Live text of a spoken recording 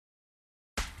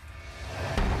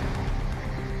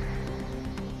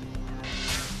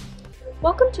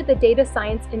Welcome to the Data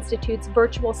Science Institute's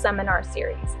virtual seminar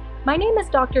series. My name is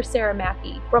Dr. Sarah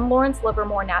Mackey from Lawrence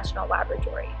Livermore National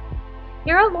Laboratory.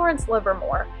 Here at Lawrence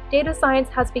Livermore, data science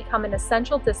has become an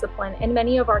essential discipline in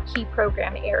many of our key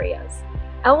program areas.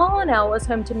 LLNL is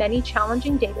home to many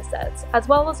challenging datasets, as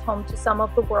well as home to some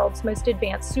of the world's most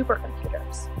advanced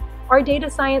supercomputers. Our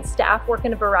data science staff work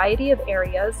in a variety of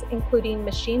areas, including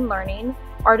machine learning,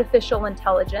 artificial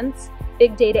intelligence,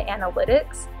 big data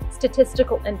analytics,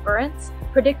 statistical inference,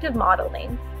 predictive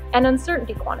modeling, and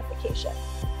uncertainty quantification.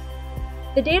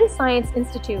 The Data Science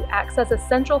Institute acts as a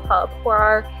central hub for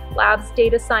our lab's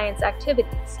data science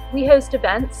activities. We host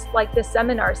events like this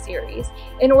seminar series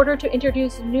in order to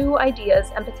introduce new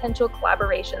ideas and potential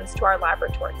collaborations to our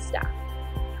laboratory staff.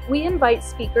 We invite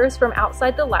speakers from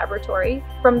outside the laboratory,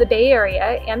 from the Bay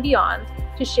Area and beyond,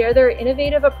 to share their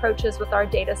innovative approaches with our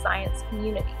data science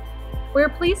community. We're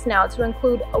pleased now to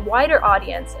include a wider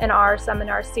audience in our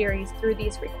seminar series through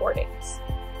these recordings.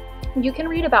 You can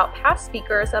read about past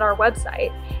speakers at our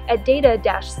website at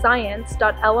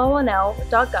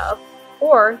data-science.llnl.gov,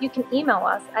 or you can email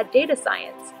us at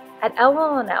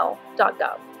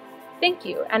datascience@llnl.gov. Thank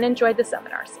you and enjoy the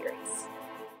seminar series.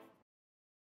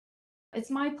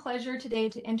 It's my pleasure today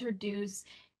to introduce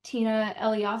Tina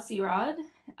Eliasirad.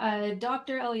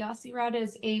 Dr. Eliasirad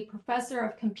is a professor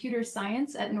of computer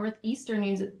science at Northeastern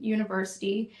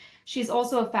University. She's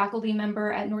also a faculty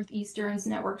member at Northeastern's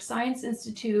Network Science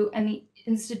Institute and the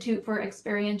Institute for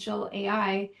Experiential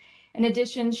AI. In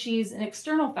addition, she's an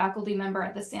external faculty member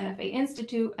at the Santa Fe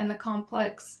Institute and the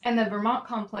Vermont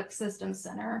Complex Systems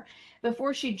Center.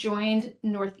 Before she joined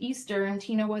Northeastern,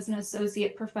 Tina was an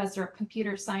associate professor of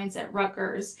computer science at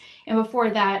Rutgers, and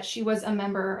before that, she was a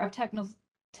member of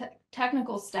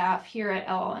technical staff here at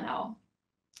LLNL.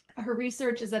 Her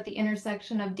research is at the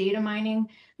intersection of data mining,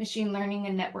 machine learning,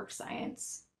 and network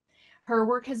science. Her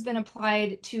work has been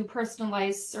applied to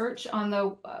personalized search on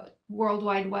the World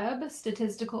Wide Web,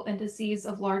 statistical indices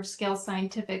of large-scale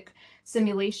scientific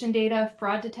simulation data,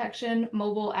 fraud detection,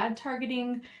 mobile ad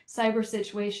targeting, cyber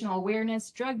situational awareness,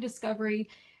 drug discovery,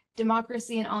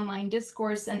 democracy and online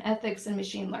discourse, and ethics in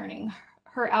machine learning.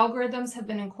 Her algorithms have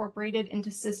been incorporated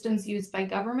into systems used by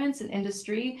governments and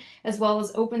industry, as well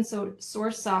as open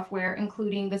source software,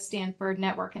 including the Stanford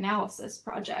Network Analysis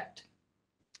Project.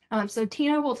 So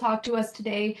Tina will talk to us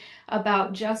today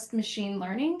about just machine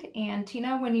learning. And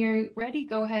Tina, when you're ready,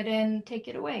 go ahead and take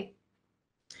it away.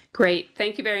 Great.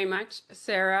 Thank you very much,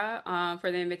 Sarah, for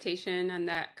the invitation and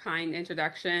that kind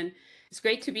introduction. It's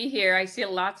great to be here. I see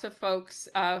lots of folks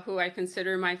who I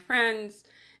consider my friends,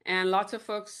 and lots of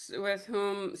folks with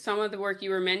whom some of the work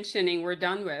you were mentioning we're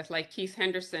done with, like Keith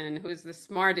Henderson, who's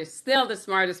still the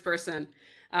smartest person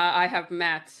I have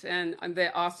met, and the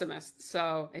awesomest.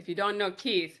 So if you don't know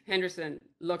Keith Henderson,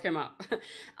 look him up.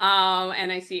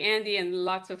 And I see Andy and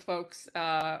lots of folks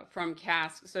from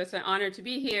CASC. So it's an honor to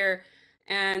be here.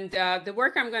 And the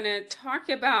work I'm going to talk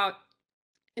about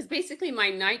is basically my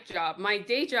night job. My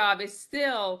day job is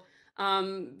still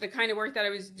the kind of work that I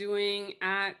was doing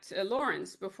at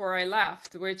Lawrence before I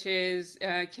left, which is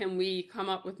can we come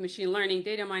up with machine learning,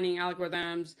 data mining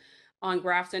algorithms on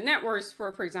graphs and networks for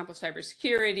example,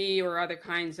 cybersecurity or other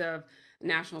kinds of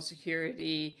national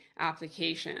security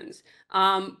applications.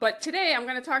 But today I'm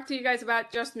going to talk to you guys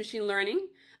about just machine learning.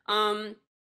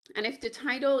 And if the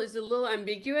title is a little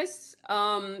ambiguous,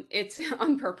 it's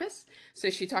on purpose. So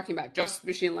is she talking about just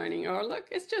machine learning? Or look,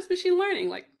 it's just machine learning.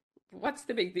 Like, what's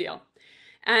the big deal?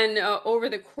 And over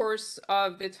the course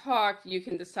of the talk, you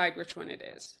can decide which one it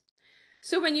is.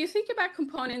 So when you think about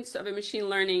components of a machine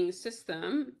learning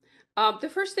system, the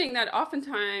first thing that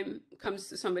oftentimes comes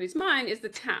to somebody's mind is the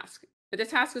task. But the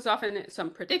task is often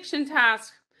some prediction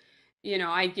task. You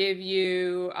know, I give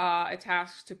you a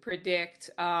task to predict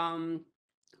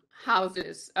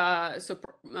houses, so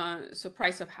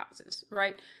price of houses,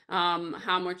 right?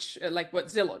 How much, like what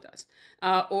Zillow does.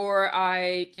 Or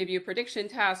I give you a prediction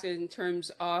task in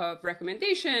terms of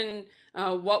recommendation,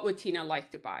 what would Tina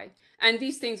like to buy? And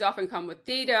these things often come with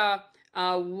data.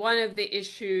 One of the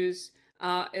issues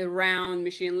around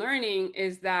machine learning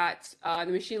is that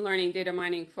the machine learning data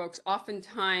mining folks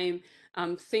oftentimes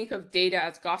think of data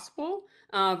as gospel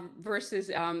versus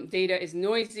data is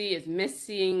noisy, is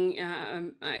missing,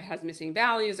 it has missing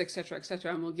values, et cetera,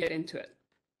 and we'll get into it.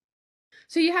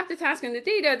 So you have the task and the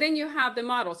data, then you have the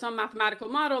model, some mathematical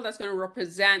model that's going to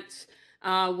represent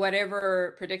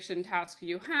whatever prediction task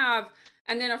you have.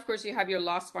 And then, of course, you have your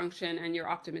loss function and your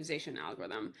optimization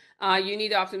algorithm. You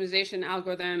need the optimization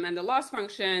algorithm and the loss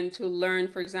function to learn,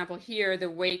 for example, here, the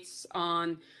weights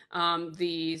on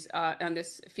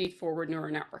this feed-forward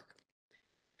neural network.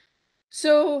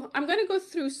 So I'm going to go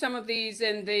through some of these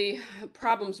and the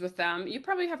problems with them. You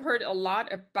probably have heard a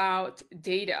lot about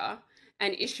data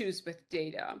and issues with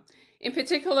data. In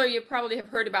particular, you probably have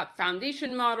heard about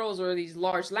foundation models or these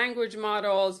large language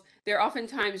models. They're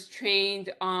oftentimes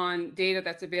trained on data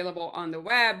that's available on the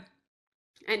web.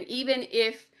 And even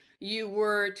if you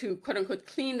were to quote unquote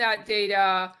clean that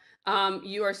data,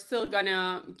 you are still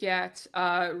gonna get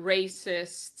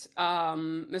racist,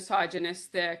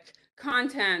 misogynistic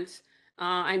content.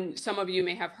 And some of you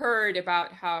may have heard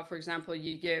about how, for example,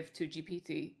 you give to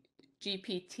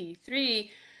GPT-3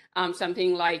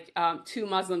 something like two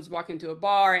Muslims walk into a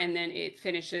bar, and then it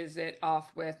finishes it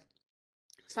off with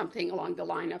something along the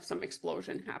line of some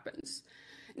explosion happens.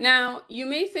 Now, you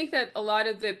may think that a lot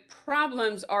of the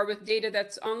problems are with data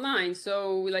that's online.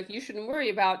 So like you shouldn't worry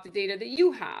about the data that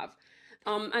you have.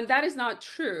 And that is not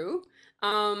true.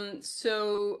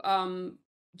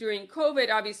 During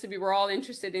COVID, obviously, we were all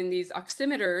interested in these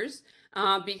oximeters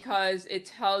because it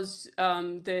tells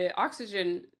the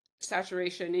oxygen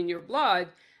saturation in your blood.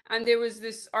 And there was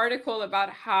this article about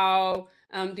how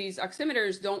these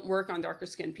oximeters don't work on darker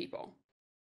skinned people.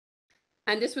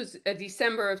 And this was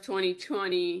December of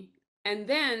 2020. And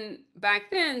then back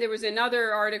then, there was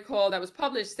another article that was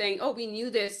published saying, oh, we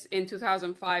knew this in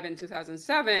 2005 and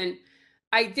 2007.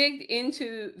 I digged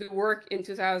into the work in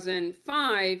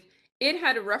 2005. It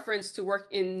had a reference to work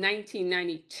in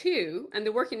 1992. And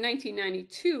the work in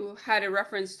 1992 had a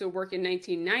reference to work in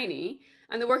 1990.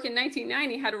 And the work in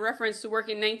 1990 had a reference to work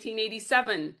in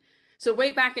 1987. So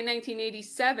way back in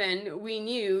 1987, we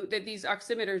knew that these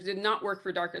oximeters did not work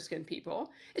for darker skinned people.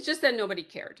 It's just that nobody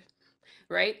cared,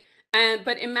 right?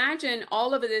 But imagine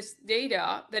all of this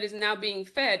data that is now being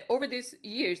fed over these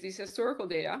years, these historical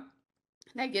data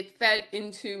that get fed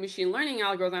into machine learning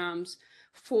algorithms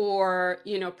for,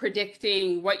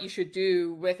 predicting what you should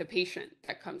do with a patient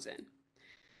that comes in.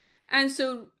 And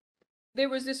so there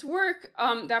was this work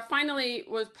that finally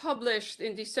was published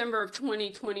in December of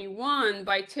 2021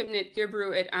 by Timnit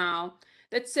Gebru et al.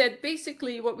 That said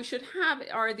basically what we should have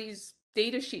are these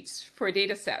data sheets for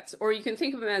data sets, or you can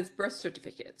think of them as birth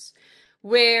certificates,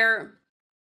 where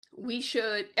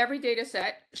every data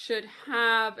set should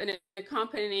have an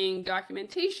accompanying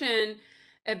documentation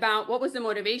about what was the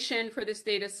motivation for this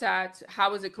data set, how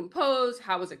was it composed,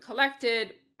 how was it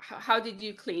collected, how did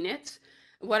you clean it,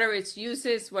 what are its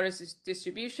uses, what is its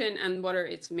distribution, and what are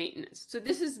its maintenance. So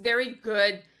this is a very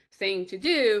good thing to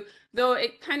do, though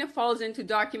it kind of falls into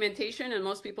documentation, and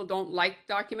most people don't like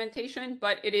documentation,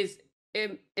 but it is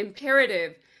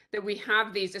imperative that we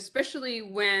have these, especially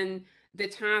when the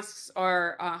tasks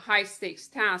are high stakes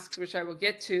tasks, which I will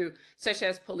get to, such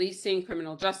as policing,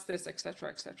 criminal justice, et cetera,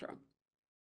 et cetera.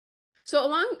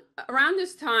 So around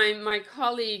this time, my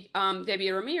colleague,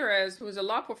 Debbie Ramirez, who was a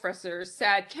law professor,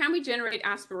 said, can we generate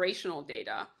aspirational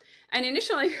data? And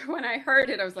initially, when I heard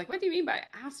it, I was like, what do you mean by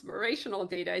aspirational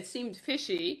data? It seemed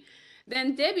fishy.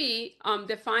 Then Debbie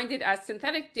defined it as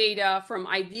synthetic data from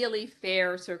ideally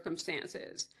fair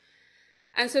circumstances.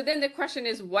 And so then the question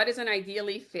is, what is an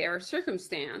ideally fair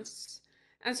circumstance?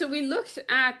 And so we looked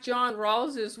at John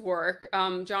Rawls's work.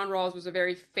 John Rawls was a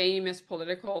very famous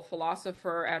political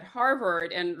philosopher at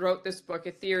Harvard and wrote this book,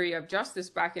 A Theory of Justice,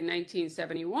 back in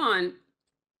 1971,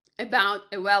 about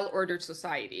a well-ordered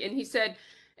society. And he said,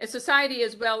 a society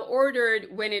is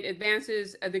well-ordered when it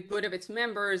advances the good of its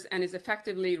members and is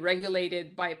effectively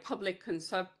regulated by a public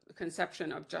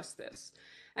conception of justice.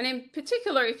 And in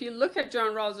particular, if you look at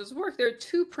John Rawls's work, there are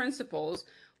two principles.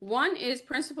 One is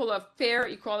principle of fair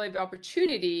equality of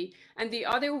opportunity, and the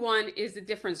other one is the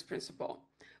difference principle.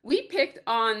 We picked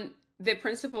on the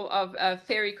principle of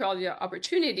fair equality of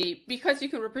opportunity because you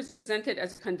can represent it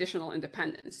as conditional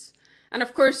independence. And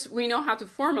of course, we know how to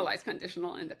formalize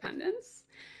conditional independence.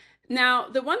 Now,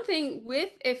 the one thing with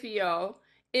FEO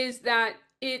is that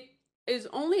it is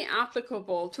only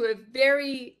applicable to a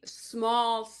very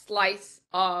small slice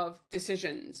of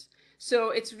decisions.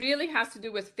 So it really has to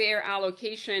do with fair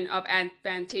allocation of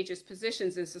advantageous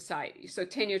positions in society. So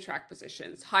tenure track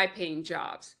positions, high paying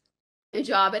jobs, a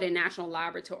job at a national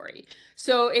laboratory.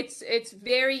 So it's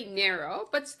very narrow,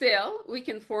 but still we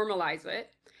can formalize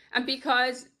it. And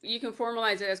because you can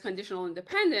formalize it as conditional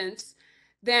independence,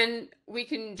 then we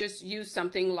can just use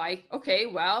something like, okay,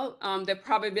 well, the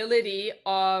probability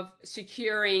of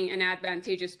securing an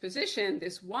advantageous position,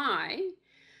 this Y,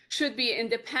 should be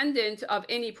independent of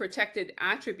any protected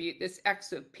attribute, this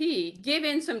X of P,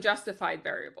 given some justified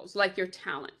variables, like your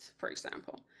talent, for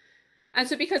example. And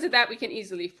so because of that, we can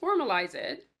easily formalize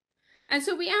it. And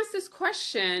so we asked this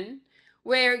question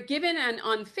where, given an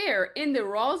unfair, in the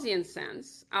Rawlsian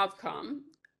sense, outcome,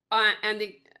 and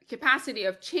capacity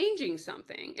of changing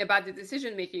something about the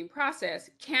decision-making process,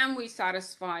 can we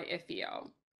satisfy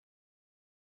FEO?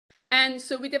 And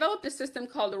so we developed a system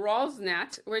called the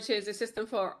RALSNet, which is a system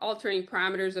for altering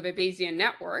parameters of a Bayesian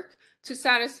network to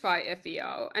satisfy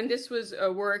FEO. And this was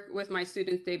work with my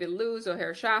students David Liu,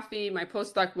 Zohair Shafi, my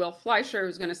postdoc Will Fleischer,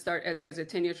 who's going to start as a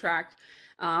tenure-track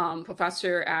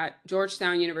professor at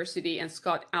Georgetown University, and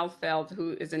Scott Alfeld,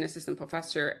 who is an assistant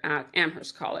professor at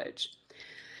Amherst College.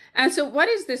 And so what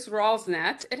is this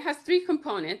RALSNet? It has three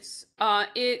components.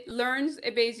 It learns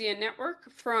a Bayesian network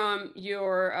from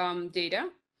your data.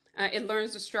 It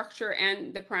learns the structure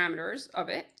and the parameters of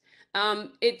it.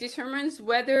 It determines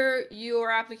whether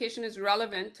your application is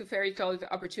relevant to fair equality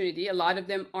of opportunity. A lot of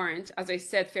them aren't. As I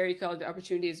said, fair equality of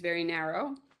opportunity is very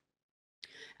narrow.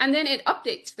 And then it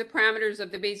updates the parameters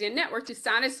of the Bayesian network to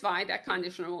satisfy that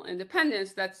conditional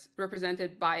independence that's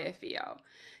represented by FEO.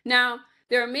 Now,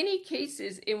 there are many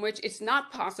cases in which it's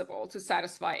not possible to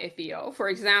satisfy FEO. For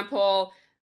example,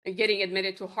 getting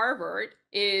admitted to Harvard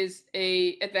is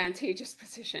an advantageous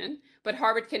position, but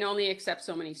Harvard can only accept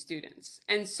so many students.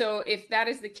 And so if that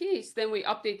is the case, then we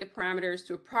update the parameters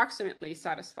to approximately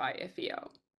satisfy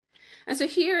FEO. And so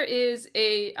here is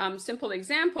a simple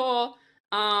example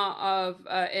of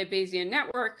a Bayesian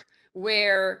network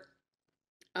where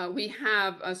we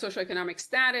have a socioeconomic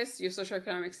status. Your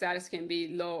socioeconomic status can be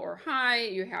low or high.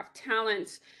 You have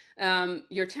talent.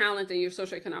 Your talent and your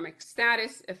socioeconomic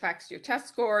status affects your test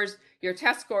scores. Your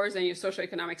test scores and your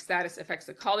socioeconomic status affects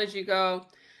the college you go.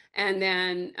 And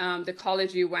then the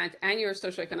college you went and your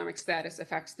socioeconomic status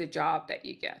affects the job that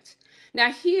you get. Now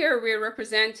here we're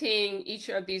representing each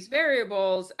of these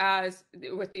variables as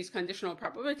with these conditional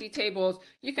probability tables.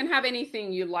 You can have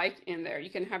anything you like in there. You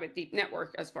can have a deep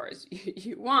network as far as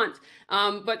you want.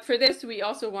 But for this, we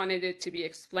also wanted it to be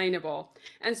explainable.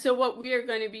 And so what we are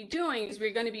going to be doing is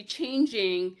we're going to be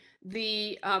changing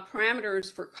the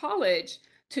parameters for college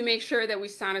to make sure that we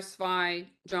satisfy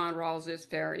John Rawls's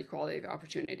fair equality of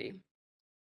opportunity.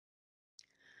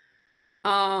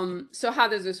 So how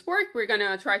does this work? We're going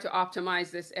to try to optimize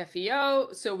this FEO.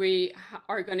 So we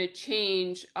are going to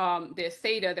change the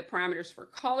theta, the parameters for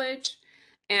college.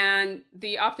 And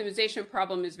the optimization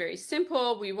problem is very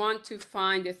simple. We want to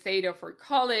find a theta for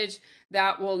college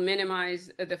that will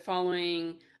minimize the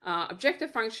following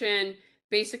objective function.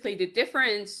 Basically, the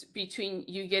difference between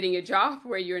you getting a job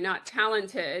where you're not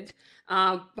talented,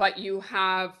 but you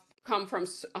have come from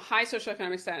a high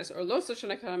socioeconomic status or low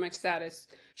socioeconomic status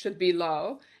should be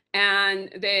low. And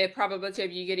the probability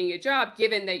of you getting a job,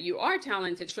 given that you are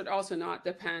talented, should also not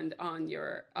depend on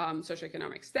your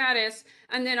socioeconomic status.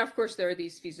 And then, of course, there are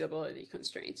these feasibility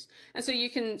constraints. And so you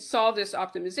can solve this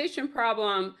optimization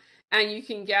problem, and you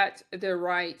can get the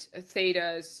right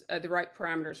thetas, the right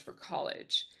parameters for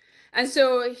college. And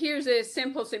so here's a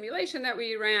simple simulation that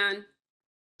we ran.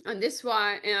 On this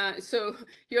one, so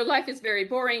your life is very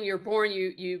boring. You're born,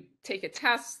 you take a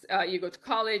test, you go to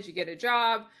college, you get a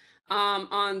job.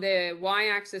 On the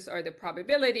y-axis are the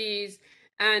probabilities.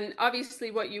 And obviously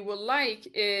what you will like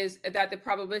is that the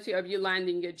probability of you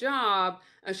landing a job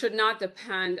should not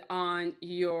depend on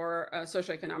your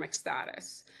socioeconomic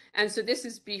status. And so this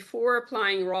is before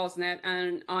applying RALSNet,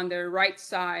 and on the right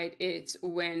side, it's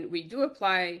when we do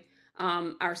apply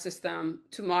our system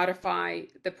to modify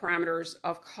the parameters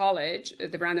of college,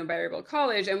 the random variable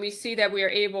college, and we see that we are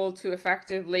able to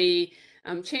effectively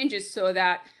change it so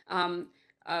that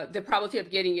the probability of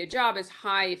getting a job is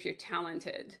high if you're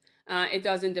talented. It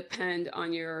doesn't depend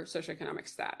on your socioeconomic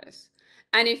status.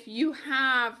 And if you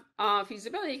have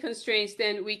feasibility constraints,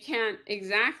 then we can't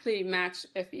exactly match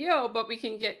FEO, but we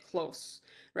can get close,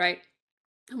 right?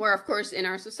 Where, of course, in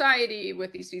our society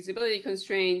with these feasibility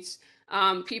constraints,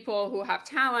 people who have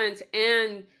talent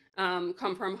and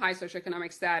come from high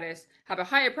socioeconomic status have a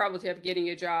higher probability of getting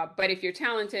a job. But if you're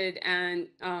talented and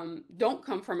don't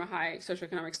come from a high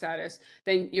socioeconomic status,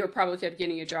 then your probability of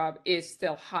getting a job is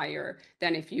still higher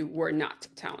than if you were not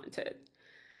talented.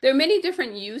 There are many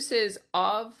different uses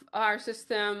of our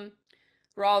system,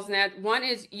 RALSNet. One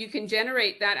is you can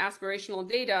generate that aspirational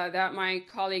data that my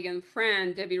colleague and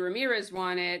friend Debbie Ramirez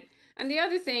wanted. And the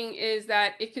other thing is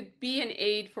that it could be an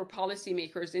aid for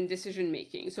policymakers in decision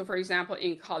making. So for example,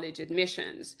 in college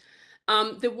admissions.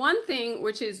 The one thing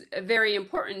which is very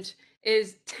important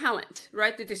is talent,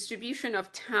 right? The distribution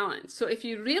of talent. So if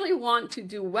you really want to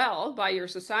do well by your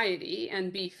society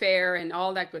and be fair and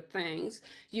all that good things,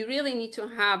 you really need to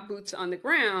have boots on the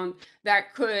ground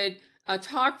that could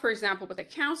talk, for example, with the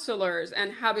counselors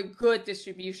and have a good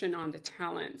distribution on the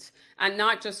talent, and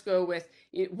not just go with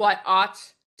what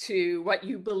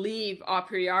you believe a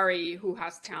priori who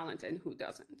has talent and who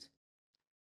doesn't.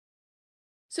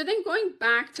 So then going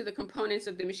back to the components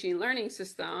of the machine learning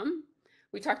system,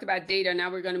 we talked about data,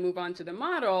 now we're going to move on to the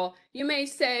model. You may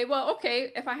say, well,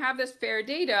 okay, if I have this fair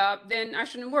data, then I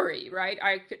shouldn't worry, right?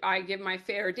 I give my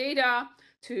fair data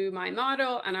to my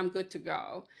model and I'm good to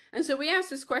go. And so we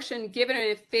asked this question, given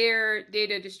a fair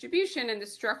data distribution and the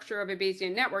structure of a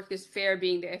Bayesian network, this fair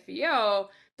being the FEO,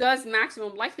 does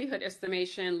maximum likelihood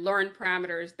estimation learn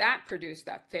parameters that produce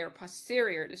that fair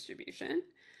posterior distribution?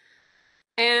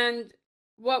 And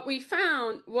what we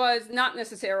found was not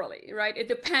necessarily, right? It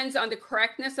depends on the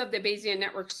correctness of the Bayesian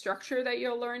network structure that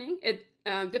you're learning. It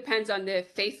depends on the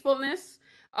faithfulness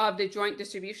of the joint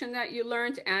distribution that you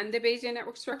learned and the Bayesian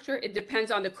network structure. It depends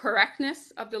on the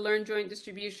correctness of the learned joint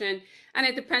distribution. And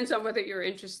it depends on whether you're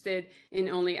interested in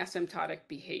only asymptotic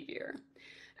behavior.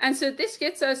 And so this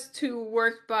gets us to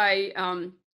work by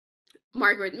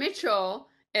Margaret Mitchell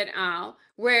et al.,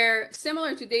 where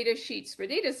similar to data sheets for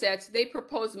data sets, they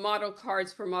propose model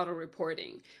cards for model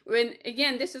reporting. When,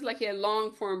 again, this is like a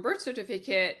long form birth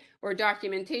certificate or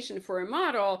documentation for a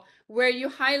model where you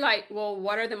highlight, well,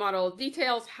 what are the model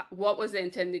details? What was the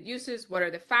intended uses? What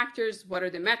are the factors? What are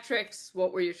the metrics?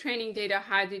 What were your training data?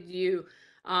 How did you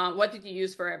what did you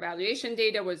use for evaluation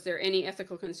data? Was there any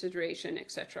ethical consideration,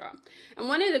 etc.? And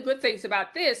one of the good things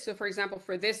about this, so for example,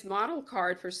 for this model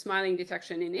card for smiling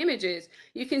detection in images,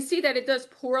 you can see that it does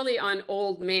poorly on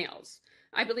old males.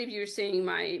 I believe you're seeing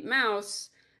my mouse.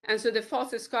 And so the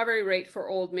false discovery rate for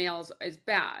old males is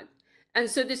bad. And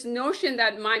so this notion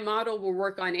that my model will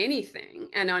work on anything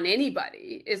and on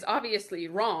anybody is obviously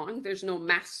wrong. There's no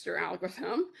master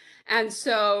algorithm. And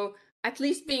so at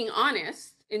least being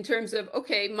honest in terms of,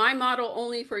 okay, my model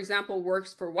only, for example,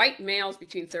 works for white males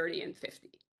between 30 and 50.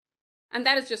 And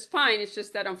that is just fine. It's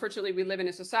just that unfortunately we live in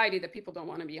a society that people don't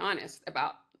want to be honest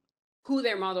about who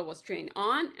their model was trained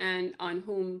on and on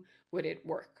whom would it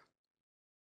work.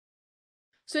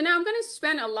 So now I'm going to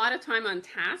spend a lot of time on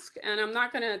task, and I'm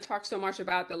not going to talk so much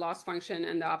about the loss function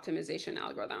and the optimization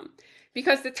algorithm,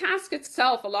 because the task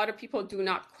itself, a lot of people do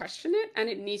not question it, and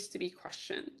it needs to be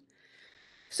questioned.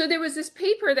 So there was this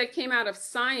paper that came out of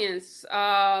Science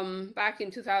back in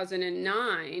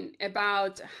 2009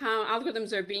 about how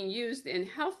algorithms are being used in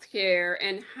healthcare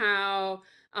and how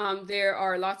there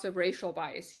are lots of racial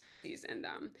biases in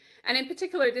them. And in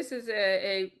particular, this is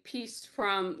a piece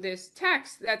from this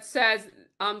text that says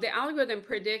the algorithm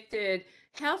predicted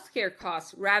healthcare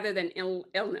costs rather than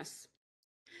illness.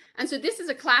 And so this is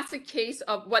a classic case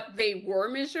of what they were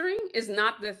measuring is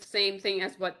not the same thing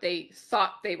as what they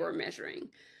thought they were measuring.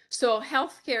 So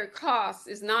healthcare costs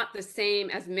is not the same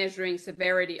as measuring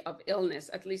severity of illness,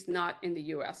 at least not in the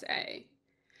USA.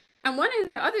 And one of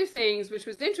the other things which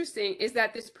was interesting is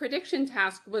that this prediction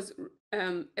task was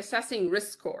assessing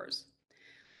risk scores.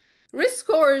 Risk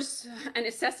scores and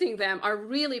assessing them are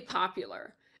really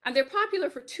popular. And they're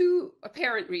popular for two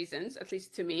apparent reasons, at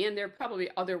least to me, and there are probably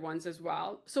other ones as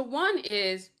well. So one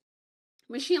is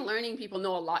machine learning people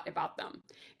know a lot about them.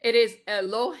 It is a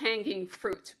low-hanging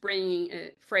fruit, bringing a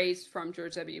phrase from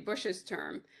George W. Bush's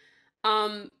term,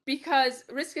 because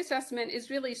risk assessment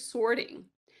is really sorting.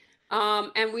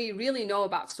 And we really know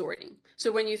about sorting.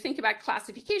 So when you think about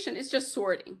classification, it's just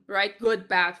sorting, right? Good,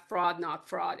 bad, fraud, not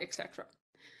fraud, etc.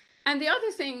 And the other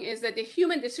thing is that the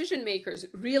human decision makers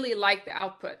really like the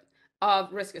output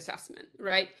of risk assessment,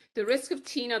 right? The risk of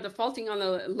Tina defaulting on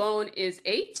a loan is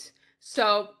 8.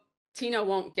 So Tina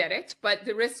won't get it, but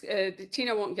the risk,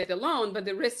 Tina won't get the loan, but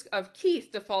the risk of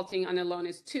Keith defaulting on a loan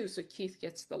is 2, so Keith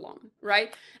gets the loan,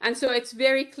 right? And so it's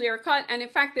very clear cut. And in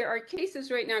fact, there are cases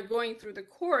right now going through the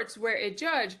courts where a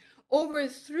judge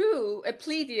overthrew a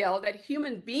plea deal that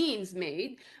human beings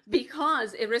made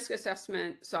because a risk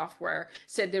assessment software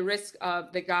said the risk of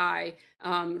the guy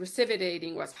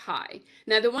recidivating was high.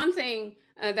 Now, the one thing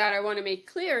that I want to make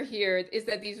clear here is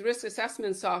that these risk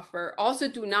assessment software also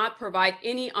do not provide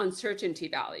any uncertainty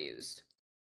values,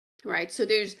 right? So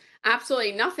there's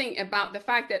absolutely nothing about the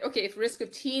fact that, okay, if risk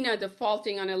of Tina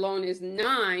defaulting on a loan is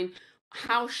 9,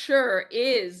 how sure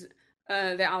is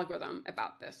the algorithm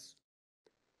about this?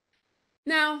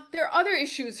 Now, there are other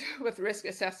issues with risk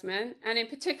assessment, and in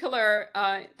particular,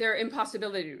 there are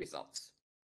impossibility results.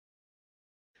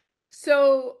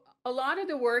 So a lot of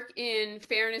the work in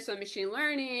fairness of machine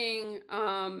learning,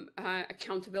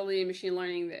 accountability in machine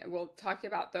learning, we'll talk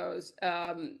about those,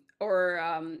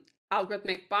 or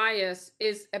algorithmic bias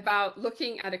is about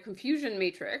looking at a confusion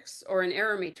matrix or an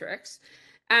error matrix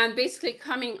and basically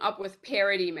coming up with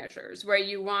parity measures where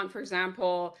you want, for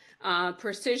example,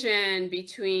 precision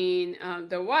between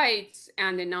the whites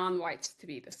and the non-whites to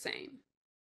be the same.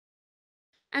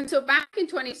 And so back in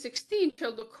 2016,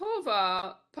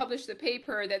 Choldukova published a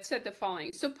paper that said the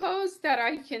following: suppose that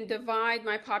I can divide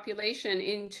my population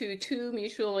into two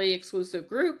mutually exclusive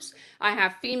groups. I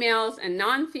have females and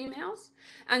non-females.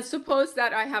 And suppose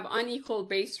that I have unequal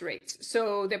base rates.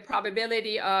 So the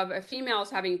probability of females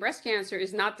having breast cancer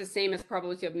is not the same as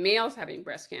probability of males having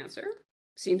breast cancer.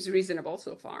 Seems reasonable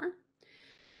so far.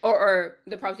 Or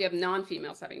the probability of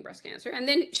non-females having breast cancer. And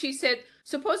then she said,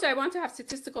 suppose I want to have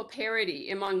statistical parity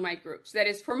among my groups. That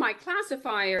is, for my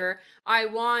classifier, I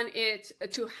want it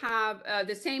to have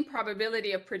the same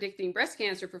probability of predicting breast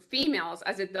cancer for females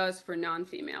as it does for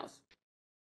non-females.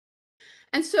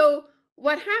 And so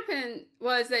what happened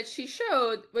was that she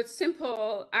showed with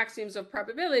simple axioms of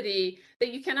probability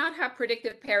that you cannot have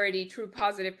predictive parity, true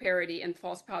positive parity, and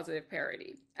false positive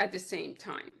parity at the same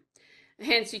time.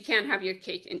 Hence, you can't have your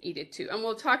cake and eat it too. And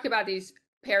we'll talk about these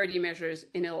parity measures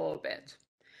in a little bit.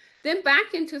 Then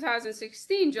back in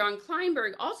 2016, John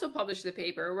Kleinberg also published a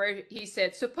paper where he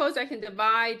said, suppose I can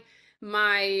divide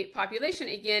my population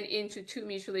again into two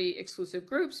mutually exclusive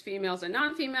groups, females and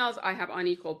non-females. I have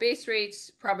unequal base rates.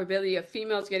 Probability of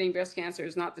females getting breast cancer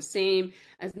is not the same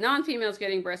as non-females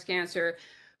getting breast cancer.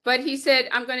 But he said,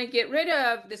 I'm going to get rid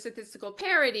of the statistical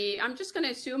parity. I'm just going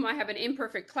to assume I have an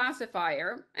imperfect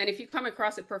classifier. And if you come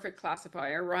across a perfect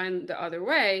classifier, run the other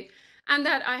way, and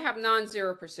that I have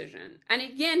non-zero precision. And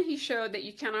again, he showed that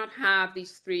you cannot have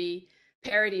these three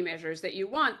parity measures that you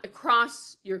want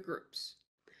across your groups.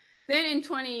 Then in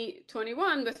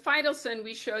 2021, with Feidelson,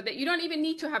 we showed that you don't even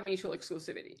need to have mutual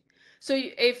exclusivity. So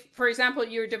if, for example,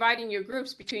 you're dividing your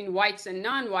groups between whites and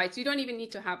non-whites, you don't even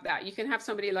need to have that. You can have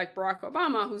somebody like Barack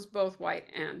Obama who's both white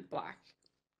and black.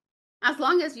 As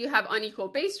long as you have unequal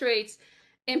base rates,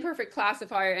 imperfect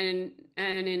classifier, and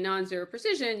in non-zero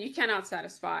precision, you cannot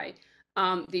satisfy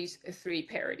these three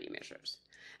parity measures.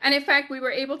 And in fact, we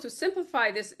were able to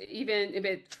simplify this even a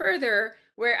bit further,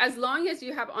 where as long as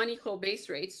you have unequal base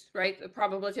rates, right, the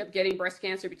probability of getting breast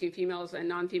cancer between females and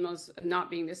non-females not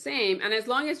being the same, and as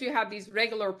long as you have these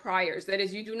regular priors, that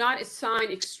is, you do not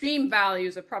assign extreme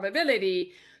values of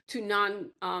probability to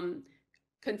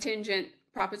non-contingent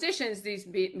propositions, these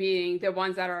being the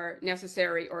ones that are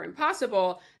necessary or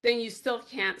impossible, then you still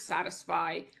can't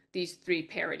satisfy these three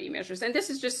parity measures. And this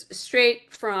is just straight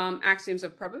from axioms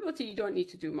of probability. You don't need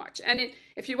to do much. And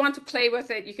if you want to play with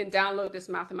it, you can download this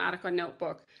Mathematica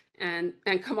notebook and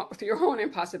come up with your own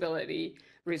impossibility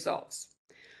results.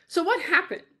 So what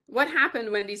happened? What happened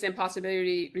when these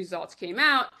impossibility results came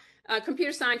out?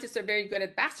 Computer scientists are very good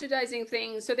at bastardizing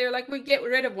things. So they're like, we get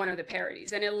rid of one of the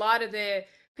parities. And a lot of the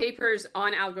papers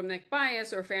on algorithmic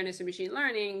bias or fairness in machine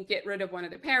learning get rid of one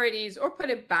of the parities or put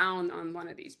a bound on one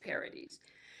of these parities.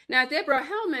 Now, Deborah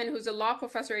Hellman, who's a law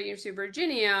professor at University of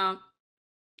Virginia,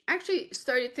 actually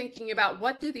started thinking about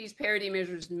what do these parity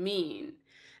measures mean?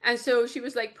 And so she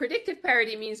was like, predictive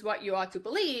parity means what you ought to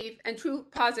believe, and true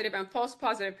positive and false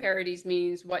positive parities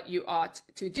means what you ought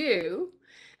to do.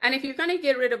 And if you're going to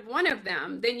get rid of one of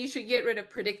them, then you should get rid of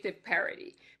predictive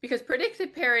parity, because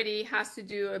predictive parity has to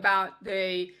do about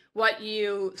what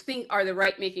you think are the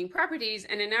right-making properties.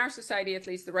 And in our society, at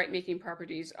least, the right-making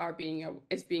properties are being a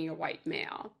white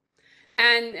male.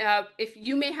 And if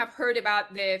you may have heard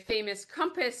about the famous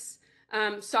Compass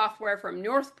software from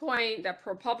North Point, that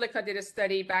ProPublica did a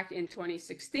study back in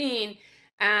 2016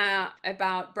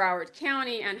 about Broward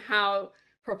County, and how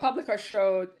ProPublica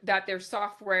showed that their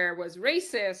software was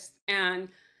racist, and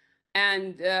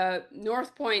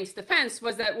North Point's defense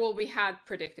was that, well, we had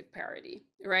predictive parity,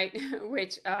 right?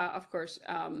 Which, of course,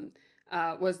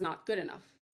 was not good enough.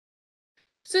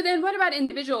 So then what about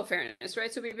individual fairness,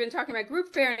 right? So we've been talking about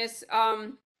group fairness.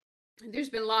 There's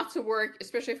been lots of work,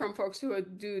 especially from folks who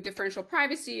do differential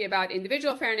privacy, about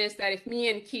individual fairness, that if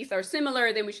me and Keith are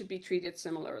similar, then we should be treated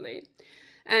similarly.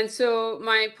 And so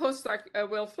my postdoc,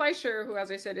 Will Fleischer, who,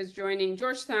 as I said, is joining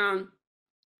Georgetown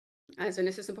as an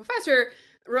assistant professor,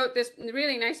 wrote this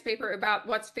really nice paper about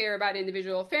what's fair about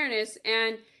individual fairness.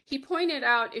 And he pointed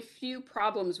out a few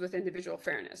problems with individual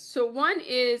fairness. So one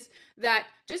is that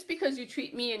just because you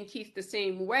treat me and Keith the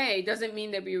same way doesn't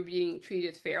mean that we're being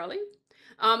treated fairly.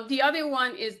 The other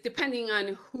one is, depending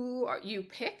on who you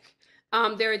pick,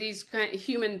 there are these kind of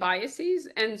human biases.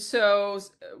 And so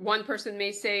one person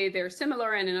may say they're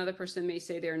similar and another person may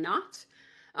say they're not.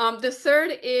 The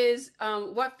third is,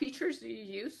 what features do you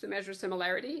use to measure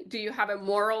similarity? Do you have a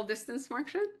moral distance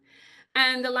function?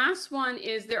 And the last one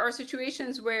is, there are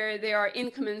situations where they are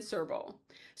incommensurable.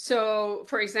 So,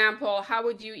 for example, how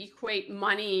would you equate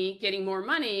money, getting more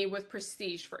money, with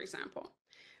prestige, for example,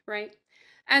 right?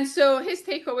 And so his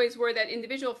takeaways were that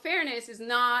individual fairness is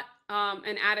not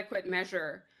an adequate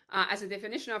measure as a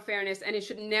definition of fairness, and it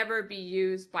should never be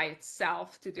used by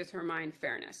itself to determine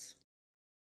fairness.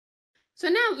 So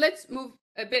now let's move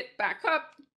a bit back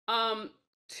up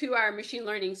to our machine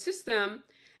learning system.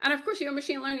 And of course, your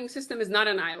machine learning system is not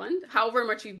an island. However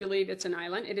much you believe it's an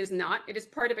island, it is not. It is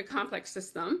part of a complex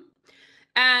system.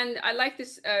 And I like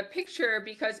this picture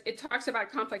because it talks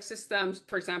about complex systems.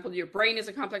 For example, your brain is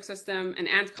a complex system, an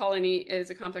ant colony is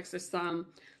a complex system,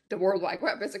 the World Wide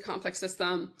Web is a complex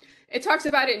system. It talks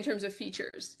about it in terms of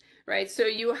features, right? So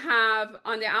you have,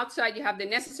 on the outside, you have the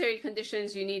necessary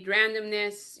conditions. You need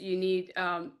randomness, you need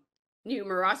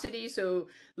numerosity, so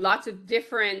lots of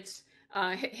different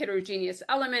heterogeneous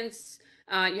elements.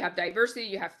 You have diversity,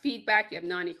 you have feedback, you have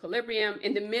non-equilibrium.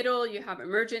 In the middle, you have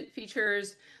emergent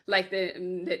features like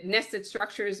the nested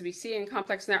structures we see in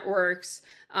complex networks.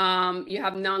 You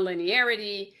have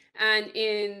non-linearity. And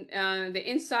in the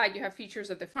inside, you have features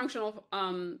of the functional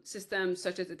systems,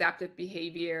 such as adaptive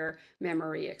behavior,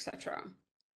 memory, etc.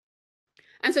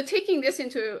 And so taking this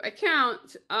into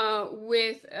account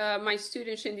with my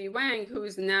student Shindy Wang, who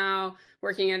is now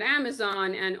working at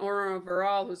Amazon, and Orhan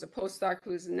Vural, who's a postdoc,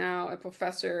 who's now a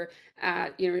professor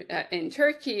at, in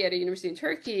Turkey, at a university in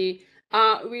Turkey,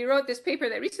 we wrote this paper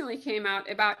that recently came out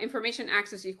about information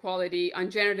access equality on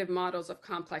generative models of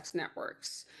complex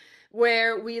networks,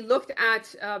 where we looked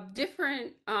at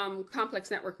different complex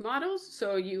network models.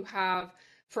 So you have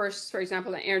first, for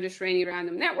example, an Erdős-Rényi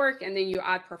random network, and then you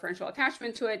add preferential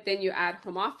attachment to it. Then you add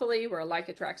homophily, where like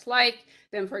attracts like.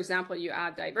 Then, for example, you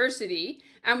add diversity.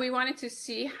 And we wanted to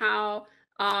see how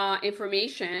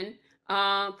information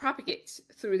propagates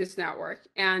through this network,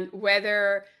 and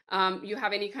whether you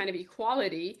have any kind of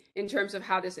equality in terms of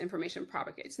how this information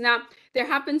propagates. Now, there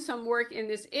have been some work in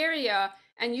this area,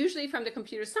 and usually from the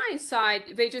computer science side,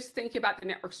 they just think about the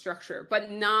network structure,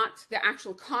 but not the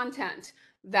actual content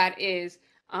that is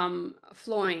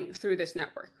flowing through this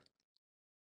network.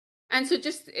 And so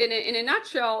just in a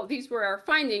nutshell, these were our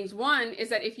findings. One is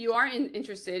that if you are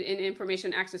interested in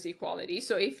information access equality,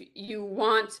 so if you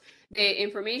want the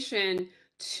information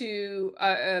to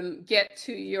get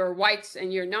to your whites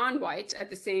and your non-whites at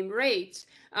the same rate,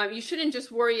 you shouldn't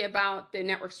just worry about the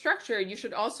network structure. You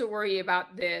should also worry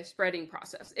about the spreading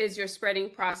process. Is your spreading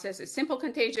process a simple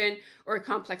contagion or a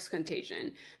complex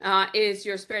contagion? Is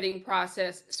your spreading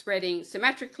process spreading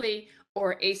symmetrically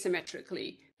or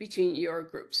asymmetrically between your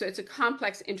groups? So it's a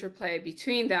complex interplay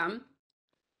between them.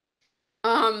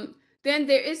 Then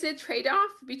there is a trade-off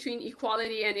between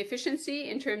equality and efficiency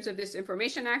in terms of this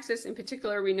information access. In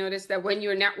particular, we noticed that when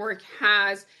your network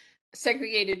has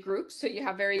segregated groups, so you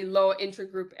have very low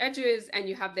intergroup edges and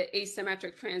you have the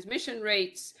asymmetric transmission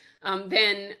rates,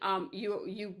 then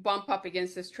you bump up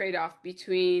against this trade-off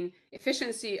between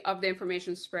efficiency of the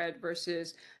information spread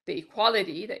versus the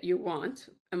equality that you want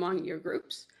among your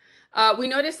groups. We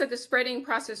noticed that the spreading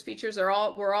process features were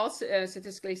all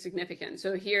statistically significant.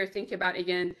 So here, think about,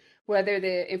 again, whether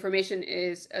the information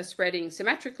is spreading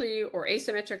symmetrically or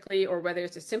asymmetrically, or whether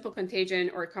it's a simple contagion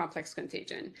or a complex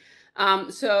contagion.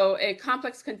 So a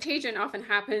complex contagion often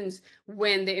happens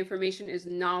when the information is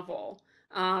novel,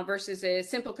 versus a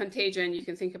simple contagion. You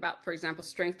can think about, for example,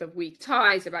 strength of weak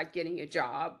ties, about getting a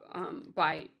job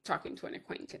by talking to an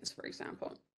acquaintance, for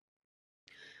example.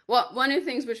 Well, one of the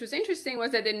things which was interesting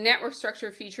was that the network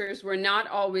structure features were not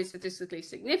always statistically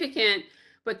significant,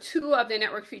 but two of the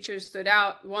network features stood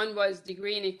out. One was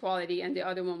degree inequality, and the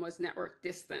other one was network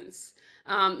distance.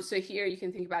 So here you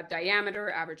can think about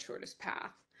diameter, average shortest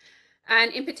path.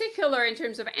 And in particular, in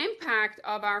terms of impact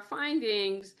of our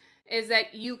findings, is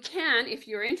that you can, if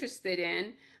you're interested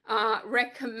in,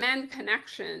 recommend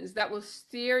connections that will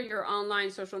steer your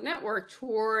online social network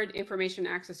toward information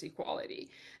access equality.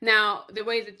 Now, the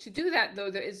way to do that, though,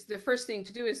 is the first thing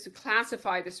to do is to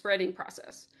classify the spreading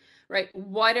process, right?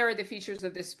 What are the features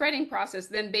of this spreading process?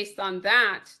 Then based on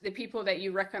that, the people that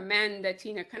you recommend that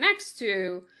Tina connects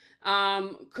to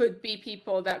could be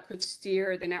people that could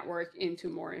steer the network into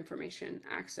more information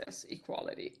access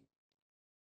equality.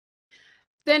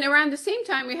 Then around the same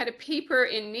time, we had a paper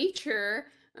in Nature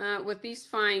with these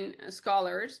fine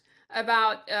scholars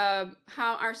about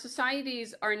how our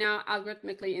societies are now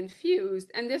algorithmically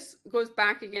infused. And this goes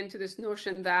back again to this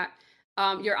notion that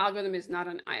your algorithm is not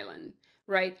an island,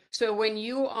 right? So when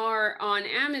you are on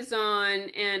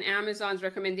Amazon and Amazon's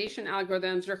recommendation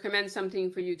algorithms recommend something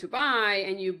for you to buy,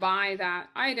 and you buy that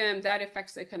item, that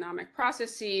affects economic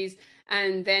processes.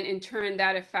 And then in turn,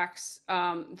 that affects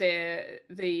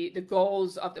the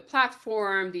goals of the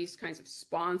platform, these kinds of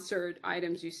sponsored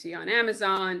items you see on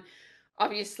Amazon.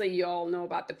 Obviously, you all know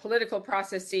about the political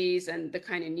processes and the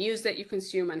kind of news that you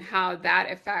consume and how that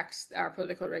affects our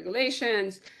political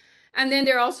regulations. And then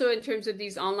they're also in terms of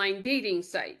these online dating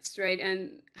sites, right?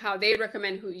 And how they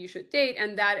recommend who you should date,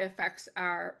 and that affects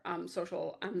our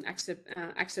social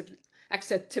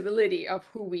acceptability of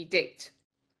who we date.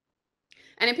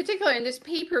 And in particular, in this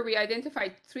paper, we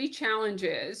identified 3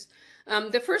 challenges.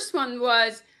 The first one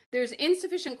was there's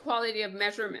insufficient quality of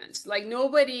measurements. Like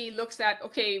nobody looks at,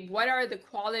 okay, what are the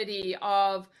quality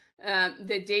of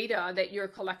the data that you're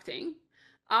collecting?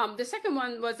 The second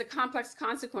one was the complex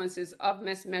consequences of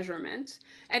mismeasurement.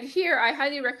 And here, I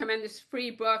highly recommend this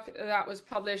free book that was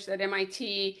published at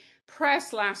MIT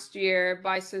Press last year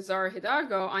by Cesar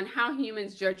Hidalgo on how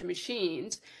humans judge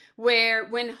machines, where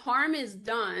when harm is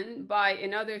done by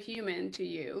another human to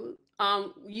you,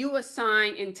 you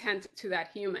assign intent to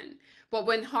that human. But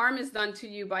when harm is done to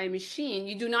you by a machine,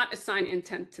 you do not assign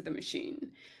intent to the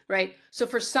machine, right? So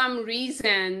for some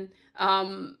reason,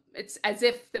 it's as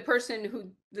if the person who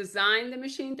designed the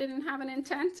machine didn't have an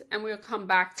intent, and we'll come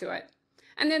back to it.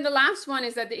 And then the last one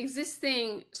is that the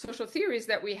existing social theories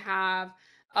that we have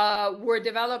were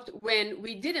developed when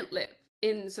we didn't live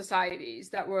in societies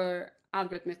that were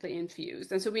algorithmically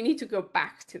infused. And so we need to go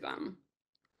back to them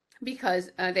because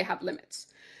they have limits.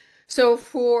 So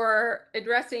for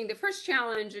addressing the first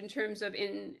challenge in terms of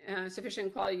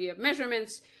insufficient quality of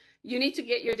measurements, you need to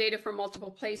get your data from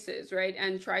multiple places, right?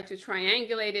 And try to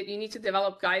triangulate it. You need to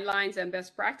develop guidelines and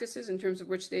best practices in terms of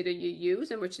which data you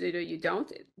use and which data you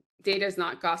don't. Data is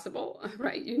not gossipable,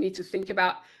 right? You need to think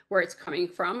about where it's coming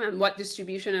from and what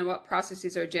distribution and what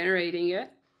processes are generating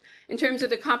it. In terms of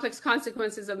the complex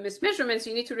consequences of mismeasurements,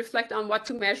 you need to reflect on what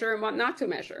to measure and what not to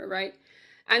measure, right?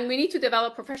 And we need to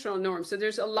develop professional norms. So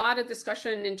there's a lot of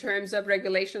discussion in terms of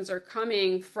regulations are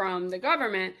coming from the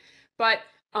government, but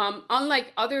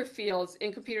unlike other fields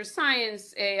in computer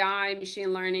science, AI,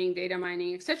 machine learning, data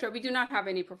mining, etc., we do not have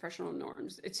any professional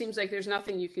norms. It seems like there's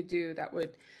nothing you could do that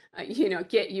would,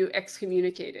 get you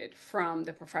excommunicated from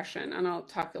the profession. And I'll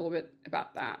talk a little bit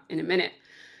about that in a minute.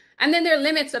 And then there are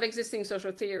limits of existing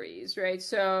social theories, right?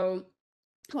 So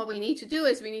what we need to do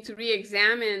is we need to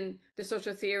re-examine the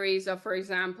social theories of, for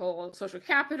example, social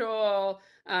capital,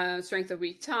 strength of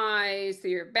weak ties,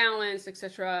 theory of balance,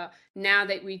 etc., now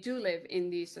that we do live in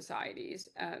these societies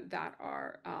that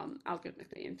are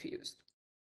algorithmically infused.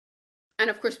 And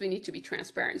of course, we need to be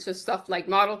transparent. So stuff like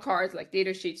model cards, like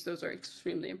data sheets, those are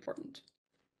extremely important.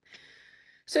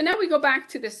 So now we go back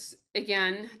to this,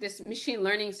 again, this machine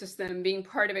learning system being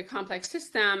part of a complex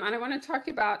system. And I want to talk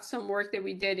about some work that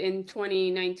we did in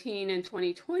 2019 and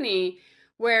 2020,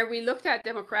 where we looked at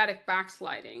democratic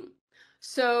backsliding.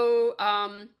 So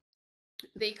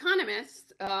The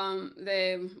Economist,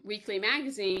 the weekly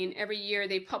magazine, every year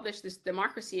they publish this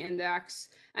democracy index,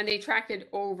 and they track it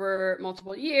over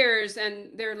multiple years. And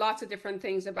there are lots of different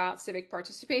things about civic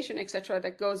participation, et cetera,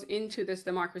 that goes into this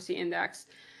democracy index.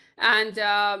 And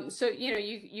so,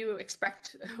 you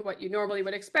expect what you normally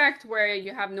would expect, where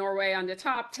you have Norway on the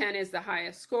top, 10 is the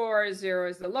highest score, 0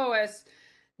 is the lowest,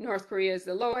 North Korea is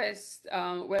the lowest.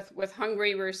 With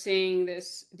Hungary, we're seeing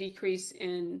this decrease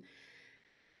in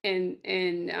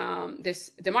this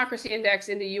democracy index.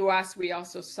 In the US, we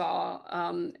also saw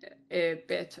a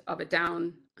bit of a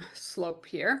down slope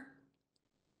here.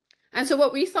 And so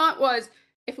what we thought was,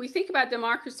 if we think about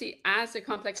democracy as a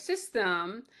complex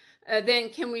system, then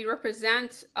can we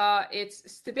represent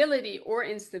its stability or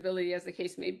instability, as the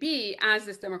case may be, as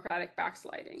this democratic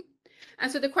backsliding?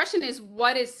 And so the question is,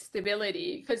 what is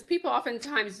stability? Because people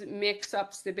oftentimes mix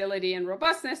up stability and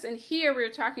robustness. And here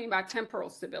we're talking about temporal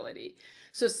stability.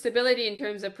 So stability in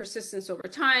terms of persistence over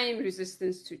time,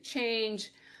 resistance to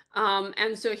change.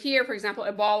 And so here, for example,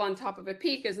 a ball on top of a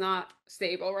peak is not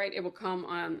stable, right? It will come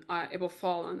on, it will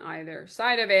fall on either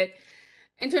side of it.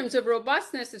 In terms of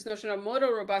robustness, this notion of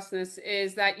modal robustness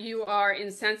is that you are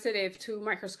insensitive to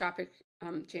microscopic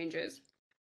changes.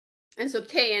 And so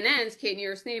K and N's, K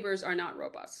nearest neighbors, are not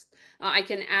robust. I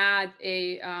can add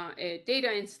a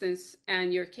data instance,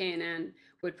 and your K and N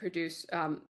would produce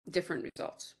different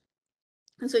results.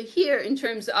 And so here, in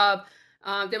terms of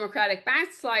democratic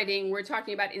backsliding, we're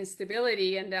talking about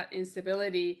instability, and that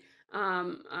instability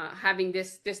having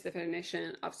this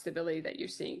definition of stability that you're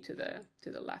seeing to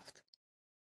the left.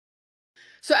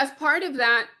 So as part of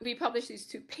that, we published these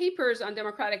 2 papers on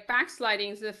democratic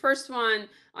backslidings. The first one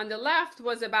on the left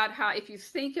was about how, if you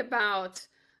think about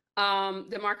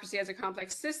democracy as a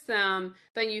complex system,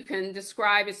 then you can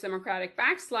describe its democratic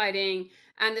backsliding.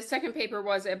 And the second paper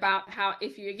was about how,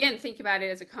 if you again think about it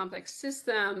as a complex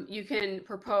system, you can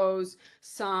propose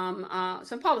some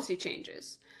policy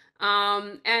changes.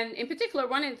 And in particular,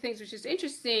 one of the things which is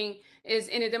interesting is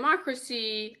in a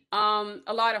democracy,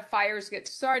 a lot of fires get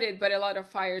started, but a lot of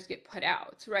fires get put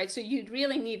out, right? So you'd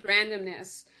really need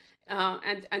randomness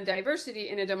and diversity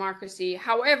in a democracy.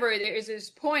 However, there is this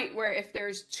point where if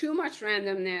there's too much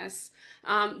randomness,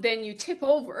 then you tip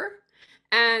over.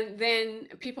 And then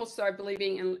people start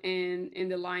believing in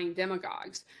the lying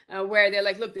demagogues, where they're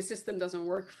like, look, the system doesn't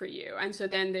work for you. And so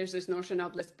then there's this notion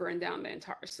of let's burn down the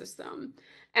entire system.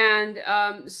 And the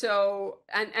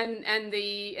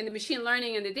machine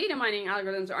learning and the data mining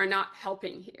algorithms are not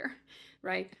helping here,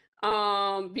 right?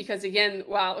 Because again,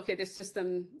 well, okay, this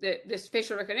system, this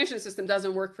facial recognition system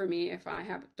doesn't work for me if I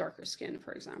have darker skin,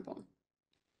 for example.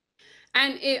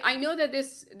 And I know that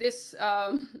this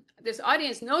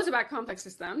audience knows about complex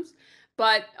systems,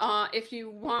 but if you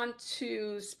want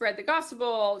to spread the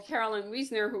gospel, Carolyn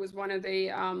Wiesner, who was one of the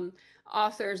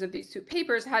authors of these two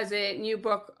papers, has a new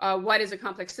book, What is a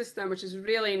Complex System, which is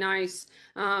really nice,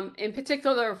 in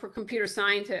particular for computer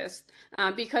scientists,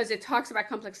 because it talks about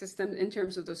complex systems in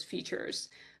terms of those features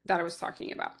that I was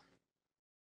talking about.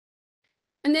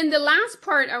 And then the last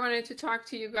part I wanted to talk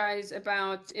to you guys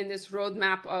about in this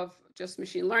roadmap of just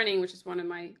machine learning, which is one of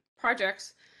my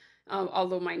projects,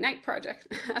 although my night project,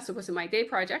 as opposed to my day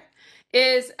project,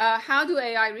 is how do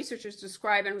AI researchers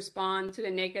describe and respond to the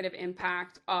negative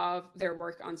impact of their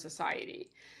work on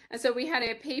society? And so we had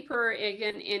a paper,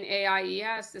 again, in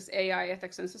AIES, this AI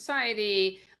Ethics and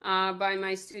Society, by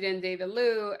my student David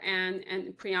Liu and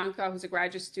Priyanka, who's a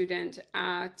graduate student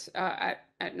at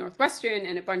Northwestern,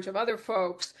 and a bunch of other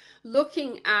folks,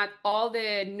 looking at all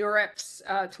the NeurIPS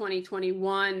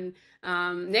 2021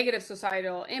 negative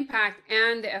societal impact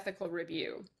and the ethical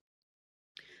review.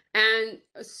 And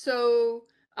so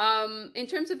in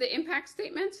terms of the impact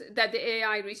statements that the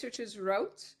AI researchers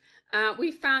wrote,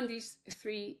 we found these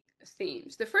three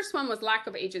themes. The first one was lack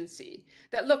of agency,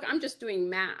 that look, I'm just doing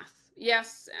math.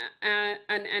 Yes, an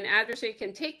adversary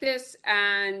can take this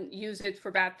and use it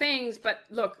for bad things, but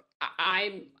look,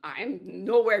 I'm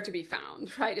nowhere to be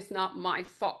found, right? It's not my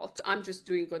fault. I'm just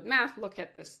doing good math. Look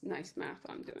at this nice math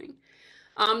I'm doing.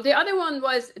 The other one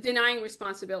was denying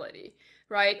responsibility,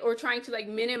 right? Or trying to like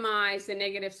minimize the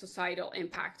negative societal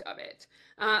impact of it.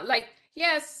 Like,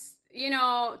 yes, you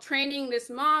know, training this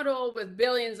model with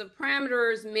billions of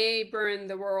parameters may burn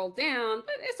the world down,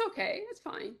 but it's okay, it's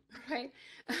fine, right?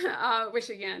 Which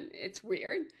again, it's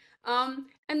weird.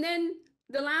 And then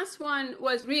the last one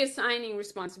was reassigning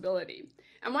responsibility.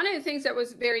 And one of the things that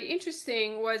was very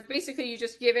interesting was basically you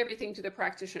just give everything to the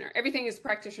practitioner. Everything is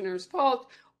practitioner's fault,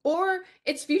 or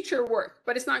it's future work,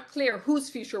 but it's not clear whose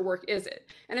future work is it.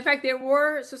 And in fact, there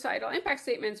were societal impact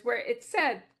statements where it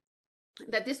said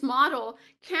that this model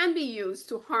can be used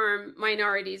to harm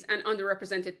minorities and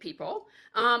underrepresented people,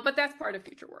 but that's part of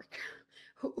future work.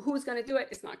 Who's going to do it?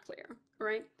 It's not clear,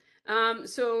 right?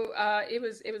 So it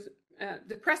was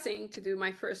depressing to do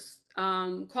my first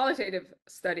qualitative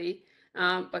study,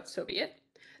 but so be it.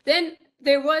 Then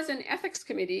there was an ethics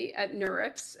committee at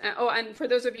NeurIPS. Oh, and for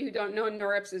those of you who don't know,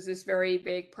 NeurIPS is this very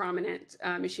big, prominent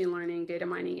machine learning, data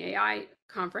mining, AI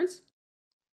conference.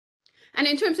 And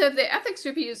in terms of the ethics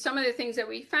reviews, some of the things that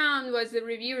we found was the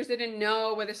reviewers didn't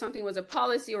know whether something was a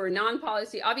policy or a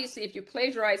non-policy. Obviously, if you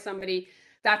plagiarize somebody,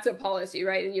 that's a policy,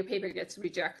 right? And your paper gets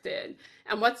rejected.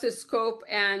 And what's the scope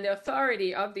and the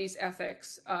authority of these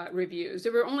ethics reviews?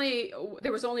 There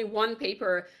was only one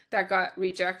paper that got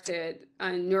rejected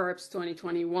in NeurIPS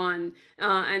 2021.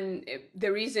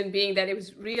 The reason being that it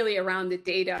was really around the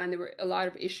data, and there were a lot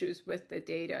of issues with the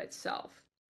data itself.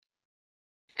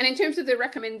 And in terms of the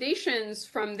recommendations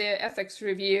from the ethics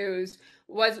reviews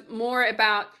was more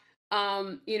about,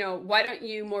 you know, why don't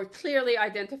you more clearly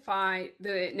identify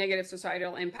the negative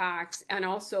societal impacts and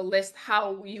also list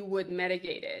how you would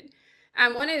mitigate it.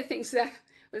 And one of the things that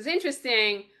was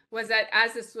interesting was that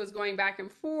as this was going back and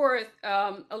forth,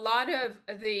 a lot of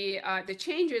the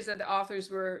changes that the authors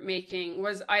were making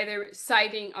was either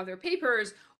citing other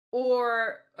papers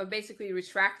or basically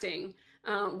retracting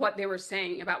what they were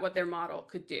saying about what their model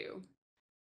could do.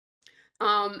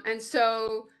 And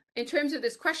so in terms of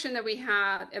this question that we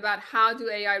had about how do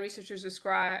AI researchers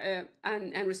describe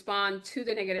and respond to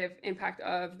the negative impact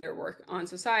of their work on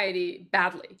society,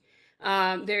 badly.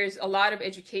 There's a lot of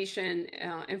education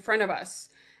in front of us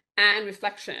and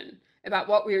reflection about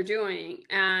what we're doing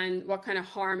and what kind of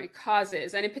harm it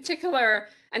causes. And in particular,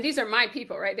 and these are my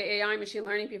people, right? The AI machine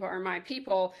learning people are my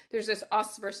people. There's this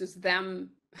us versus them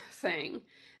thing.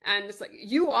 And it's like,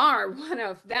 you are one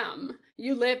of them.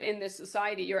 You live in this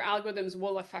society. Your algorithms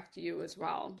will affect you as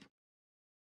well.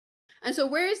 And so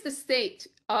where is the state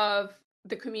of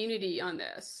the community on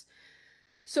this?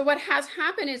 So what has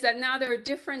happened is that now there are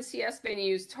different CS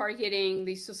venues targeting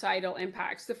these societal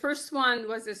impacts. The first one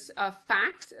was this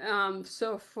FACT,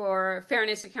 so for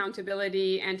fairness,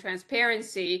 accountability, and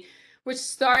transparency, which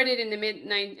started in the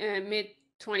mid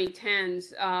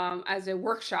 2010s as a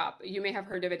workshop. You may have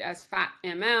heard of it as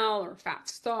FAT-ML or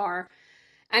FAT-STAR.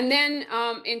 And then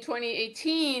in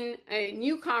 2018, a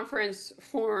new conference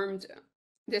formed,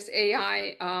 this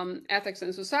AI Ethics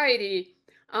and Society,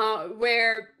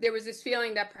 where there was this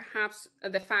feeling that perhaps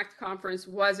the FACT conference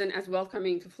wasn't as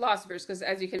welcoming to philosophers, because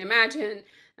as you can imagine,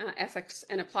 ethics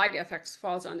and applied ethics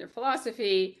falls under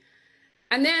philosophy.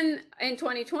 And then in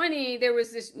 2020, there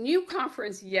was this new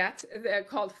conference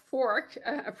called FORC,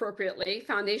 appropriately,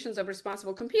 Foundations of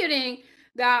Responsible Computing,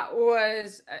 that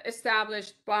was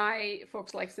established by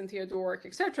folks like Cynthia Dwork,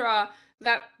 et cetera,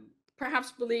 that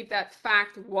perhaps believed that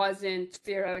FACT wasn't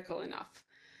theoretical enough.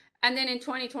 And then in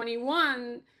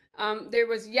 2021, there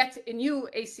was yet a new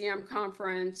ACM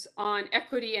conference on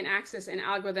equity and access in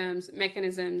algorithms,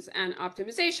 mechanisms, and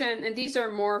optimization. And these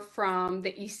are more from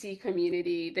the EC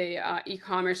community, the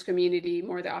e-commerce community,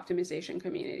 more the optimization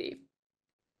community.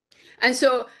 And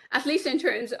so, at least in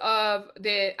terms of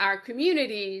our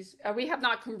communities, we have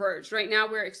not converged. Right now,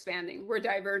 we're expanding. We're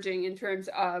diverging in terms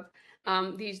of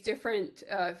these different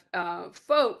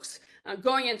folks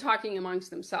going and talking amongst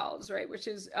themselves, right? Which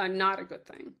is not a good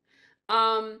thing.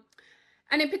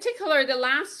 And in particular, the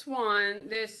last one,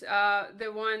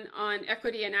 the one on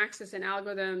equity and access in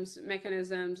algorithms,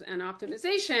 mechanisms, and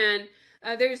optimization,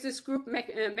 there's this group,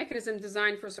 Mechanism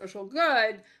Design for Social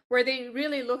Good, where they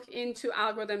really look into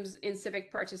algorithms in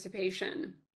civic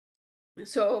participation.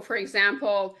 So, for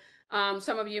example,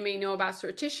 some of you may know about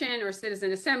sortition or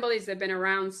citizen assemblies. They've been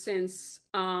around since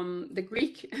the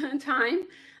Greek time.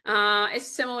 It's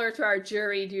similar to our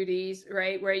jury duties,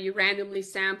 right, where you randomly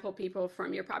sample people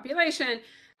from your population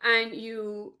and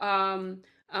you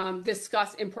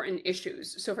discuss important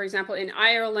issues. So, for example, in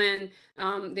Ireland,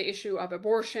 the issue of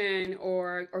abortion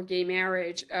or gay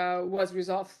marriage was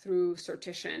resolved through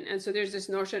sortition. And so there's this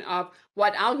notion of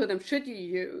what algorithm should you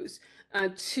use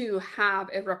to have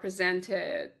a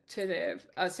representative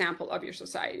sample of your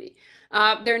society.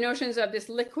 There are notions of this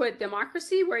liquid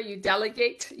democracy where you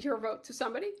delegate your vote to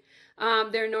somebody.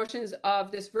 There are notions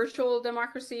of this virtual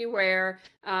democracy where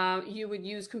you would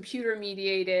use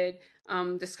computer-mediated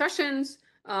discussions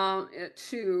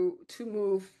to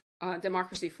move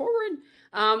democracy forward.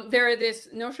 There are this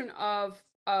notion of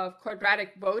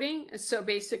quadratic voting. So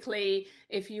basically,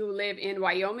 if you live in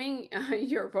Wyoming,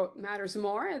 your vote matters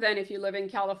more than if you live in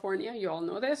California. You all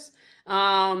know this.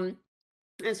 And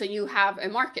so you have a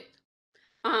market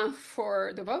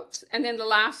for the votes. And then the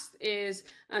last is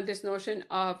this notion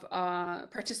of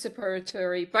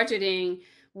participatory budgeting,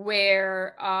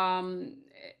 where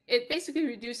it basically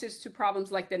reduces to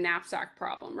problems like the knapsack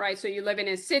problem, right? So you live in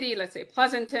a city, let's say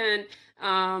Pleasanton,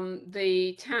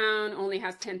 the town only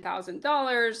has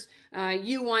 $10,000.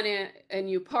 You want a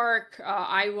new park.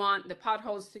 I want the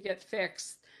potholes to get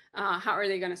fixed. How are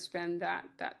they going to spend that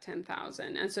 $10,000?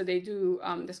 And so they do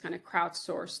this kind of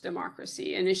crowdsourced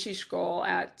democracy. And Ashish Goel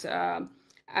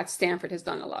at Stanford has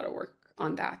done a lot of work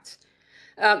on that.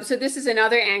 So this is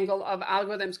another angle of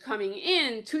algorithms coming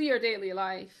in to your daily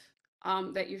life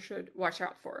that you should watch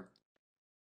out for.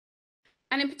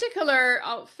 And in particular,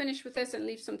 I'll finish with this and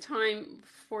leave some time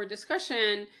for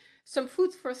discussion. Some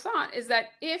food for thought is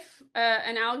that if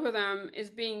an algorithm is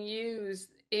being used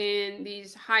in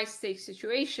these high-stakes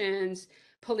situations,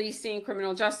 policing,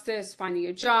 criminal justice, finding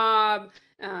a job,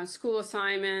 school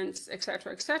assignments, et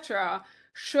cetera,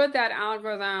 should that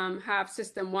algorithm have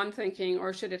system one thinking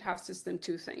or should it have system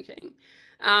two thinking?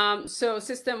 So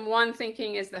system one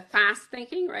thinking is the fast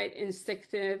thinking, right?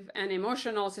 Instinctive and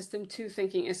emotional. System two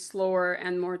thinking is slower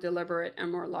and more deliberate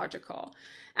and more logical.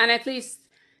 And at least,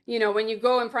 you know, when you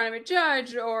go in front of a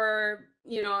judge or,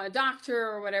 you know, a doctor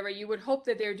or whatever, you would hope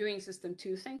that they're doing system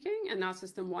two thinking and not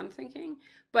system one thinking.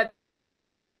 But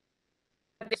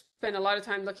they spend a lot of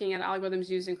time looking at algorithms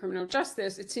used in criminal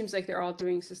justice. It seems like they're all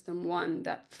doing system one,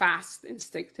 that fast,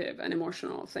 instinctive, and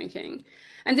emotional thinking.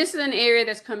 And this is an area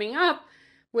that's coming up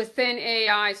within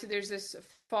AI. So there's this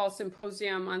fall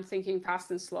symposium on thinking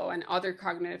fast and slow and other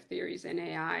cognitive theories in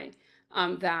AI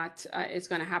that is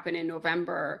going to happen in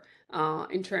November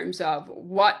in terms of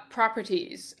what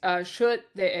properties should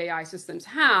the AI systems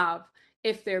have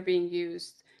if they're being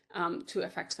used to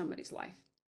affect somebody's life.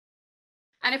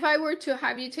 And if I were to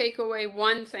have you take away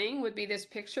one thing, would be this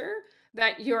picture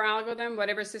that your algorithm,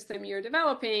 whatever system you're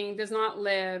developing, does not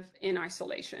live in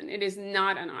isolation. It is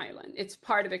not an island. It's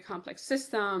part of a complex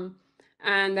system.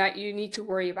 and that you need to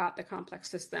worry about the complex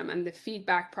system and the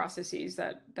feedback processes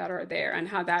that are there and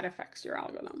how that affects your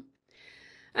algorithm.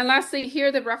 And lastly, here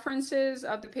are the references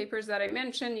of the papers that I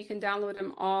mentioned. You can download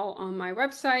them all on my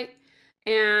website.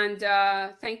 And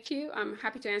thank you. I'm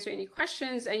happy to answer any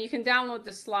questions. And you can download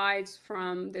the slides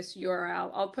from this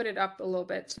URL. I'll put it up a little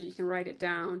bit so you can write it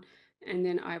down, and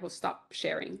then I will stop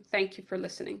sharing. Thank you for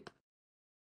listening.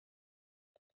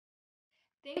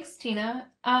 Thanks, Tina.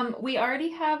 We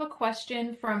already have a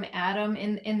question from Adam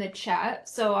in the chat,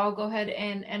 so I'll go ahead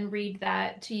and read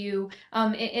that to you.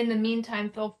 In the meantime,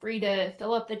 feel free to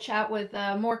fill up the chat with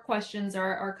more questions,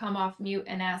 or come off mute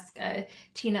and ask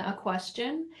Tina a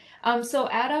question. So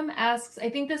Adam asks, I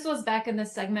think this was back in the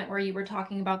segment where you were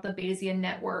talking about the Bayesian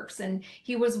networks, and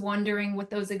he was wondering with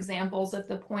those examples if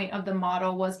the point of the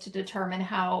model was to determine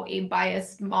how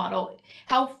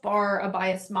far a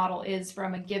biased model is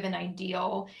from a given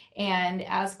ideal, and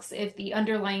asks if the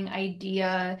underlying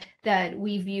idea that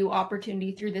we view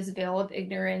opportunity through this veil of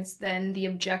ignorance, then the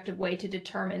objective way to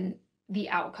determine the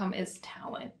outcome is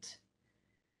talent.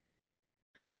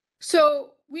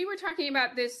 So we were talking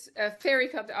about this fairy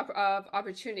tale of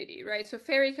opportunity, right? So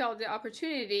fairy tale of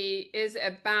opportunity is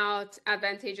about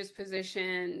advantageous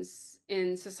positions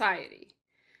in society.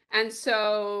 And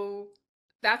so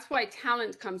that's why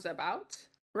talent comes about,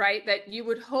 right? That you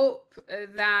would hope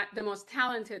that the most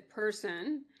talented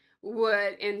person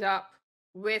would end up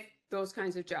with those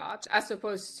kinds of jobs, as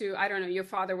opposed to, I don't know, your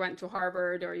father went to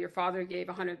Harvard, or your father gave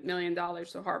 $100 million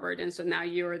to Harvard, and so now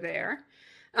you're there.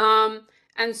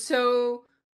 And so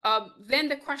then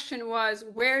the question was,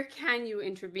 where can you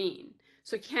intervene?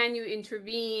 So can you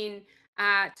intervene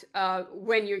at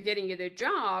when you're getting a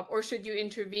job, or should you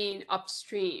intervene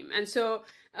upstream? And so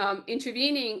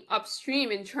intervening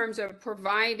upstream in terms of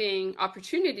providing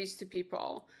opportunities to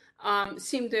people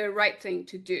seemed the right thing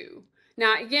to do.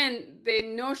 Now, again, the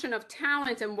notion of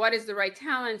talent and what is the right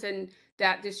talent and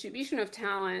that distribution of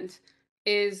talent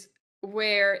is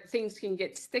where things can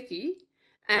get sticky.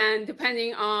 And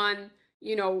depending on,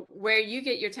 you know, where you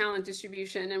get your talent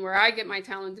distribution and where I get my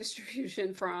talent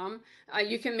distribution from,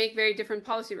 you can make very different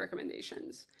policy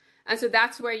recommendations. And so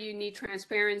that's where you need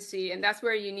transparency, and that's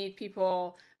where you need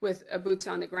people with boots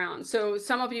on the ground. So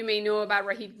some of you may know about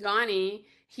Rahid Ghani.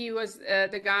 He was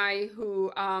the guy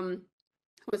who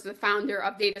was the founder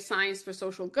of Data Science for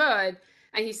Social Good,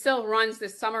 and he still runs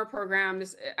this summer program,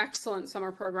 this excellent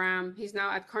summer program. He's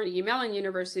now at Carnegie Mellon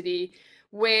University,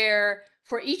 where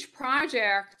for each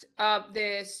project,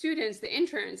 the students, the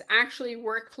interns, actually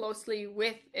work closely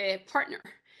with a partner,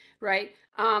 right?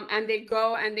 And they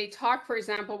go and they talk. For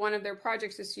example, one of their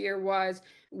projects this year was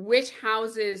which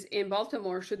houses in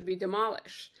Baltimore should be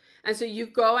demolished. And so you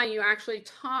go and you actually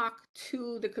talk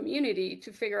to the community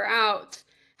to figure out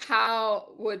how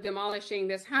would demolishing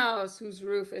this house, whose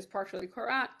roof is partially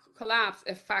collapsed,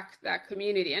 affect that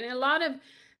community. And in a lot of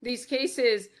these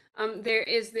cases, there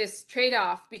is this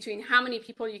trade-off between how many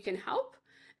people you can help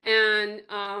and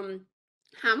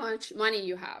how much money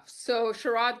you have. So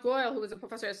Sharad Goyal, who was a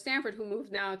professor at Stanford, who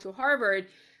moved now to Harvard,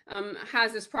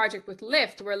 has this project with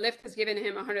Lyft, where Lyft has given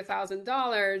him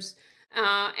 $100,000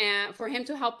 and for him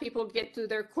to help people get to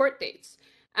their court dates.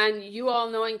 And you all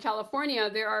know in California,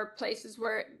 there are places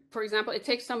where, for example, it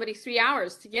takes somebody 3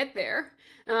 hours to get there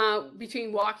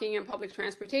between walking and public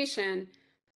transportation.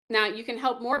 Now, you can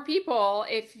help more people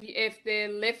if the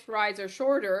Lyft rides are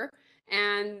shorter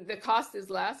and the cost is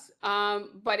less,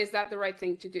 but is that the right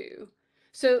thing to do?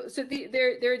 So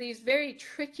there are these very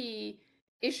tricky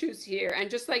issues here, and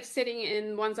just like sitting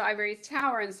in one's ivory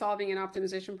tower and solving an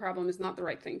optimization problem is not the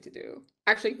right thing to do.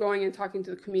 Actually, going and talking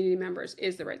to the community members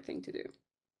is the right thing to do.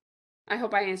 I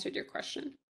hope I answered your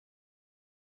question.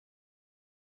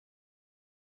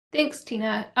 Thanks,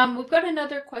 Tina. We've got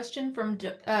another question from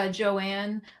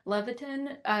Joanne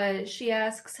Leviton. She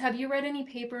asks, have you read any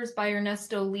papers by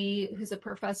Ernesto Lee, who's a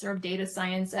professor of data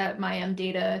science at Miami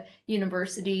Data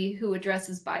University, who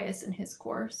addresses bias in his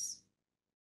course?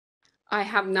 I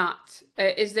have not.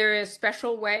 Is there a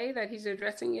special way that he's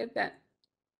addressing it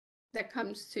that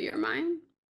comes to your mind?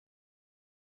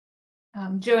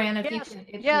 Joanne, if yes, you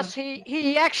could. Yes,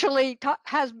 he actually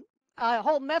has a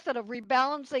whole method of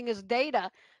rebalancing his data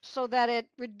so that it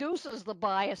reduces the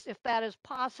bias, if that is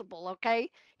possible. Okay,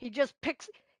 he just picks.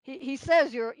 He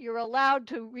says you're allowed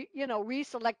to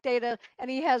reselect data,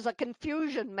 and he has a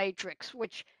confusion matrix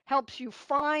which helps you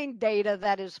find data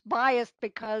that is biased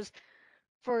because,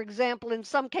 for example, in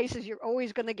some cases you're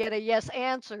always going to get a yes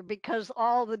answer because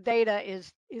all the data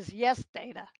is yes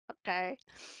data. Okay.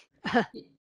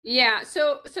 Yeah,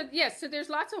 so yes, so there's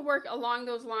lots of work along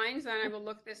those lines, and I will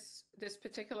look this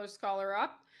particular scholar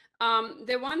up.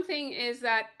 The one thing is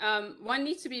that one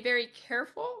needs to be very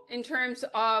careful in terms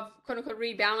of quote unquote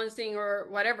rebalancing or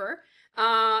whatever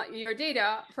your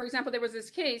data. For example, there was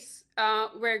this case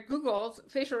where Google's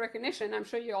facial recognition, I'm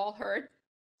sure you all heard,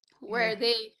 where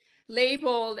they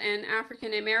labeled an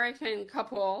African American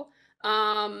couple.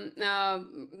 They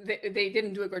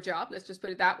didn't do a good job, let's just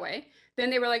put it that way. Then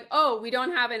they were like, oh, we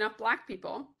don't have enough Black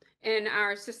people in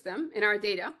our system, in our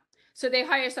data. So they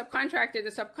hire a subcontractor. The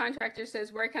subcontractor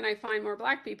says, where can I find more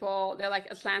Black people? They're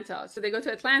like, Atlanta. So they go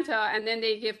to Atlanta, and then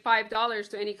they give $5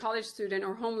 to any college student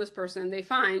or homeless person they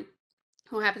find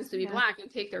who happens to be Black and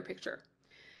take their picture.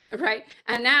 Right.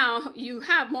 And now you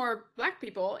have more Black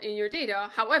people in your data.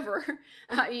 However,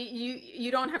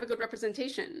 you don't have a good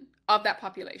representation of that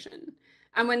population.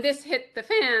 And when this hit the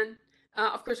fan,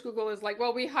 of course, Google is like,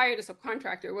 well, we hired a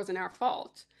subcontractor. It wasn't our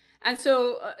fault. And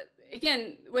so,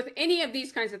 again, with any of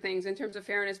these kinds of things in terms of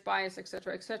fairness, bias, et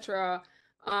cetera,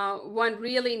 one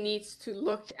really needs to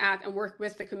look at and work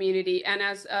with the community. And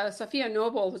as Sophia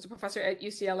Noble, who's a professor at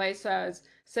UCLA, says,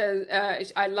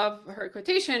 I love her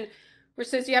quotation, which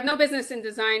says, you have no business in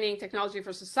designing technology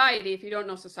for society if you don't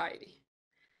know society.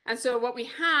 And so what we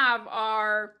have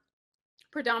are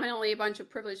predominantly a bunch of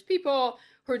privileged people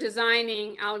who are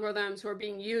designing algorithms who are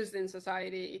being used in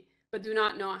society, but do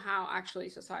not know how actually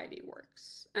society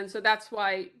works. And so that's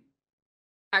why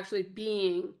actually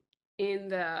being in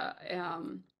the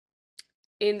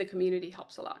community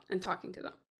helps a lot, and talking to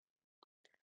them.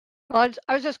 Well,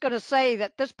 I was just going to say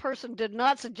that this person did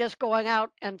not suggest going out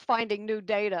and finding new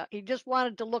data. He just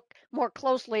wanted to look more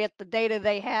closely at the data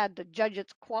they had to judge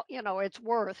its, its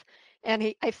worth.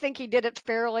 And I think he did it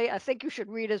fairly. I think you should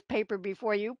read his paper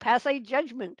before you pass a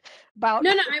judgment about.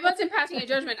 No, I wasn't passing a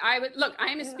judgment. Look,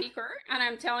 I'm a speaker, and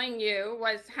I'm telling you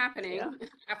what's happening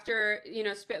after,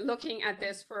 looking at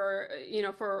this for,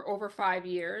 for over 5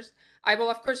 years. I will,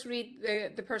 of course,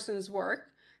 read the person's work.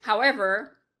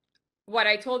 However, what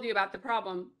I told you about the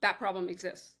problem, that problem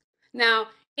exists. Now,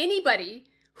 anybody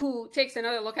who takes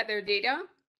another look at their data,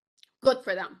 good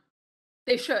for them.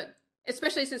 They should,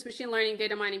 especially since machine learning,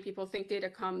 data mining people think data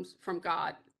comes from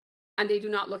God, and they do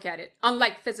not look at it,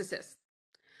 unlike physicists,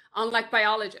 unlike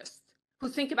biologists, who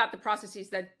think about the processes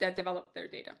that develop their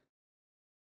data.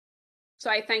 So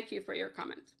I thank you for your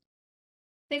comment.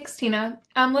 Thanks, Tina.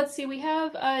 Let's see, we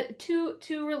have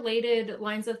two related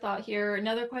lines of thought here.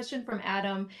 Another question from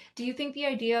Adam. Do you think the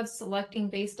idea of selecting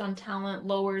based on talent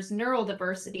lowers neural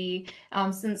diversity,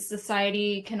 since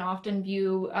society can often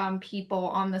view people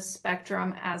on the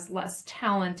spectrum as less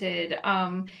talented?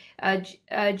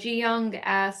 Ji Young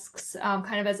asks,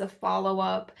 kind of as a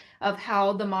follow-up of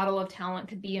how the model of talent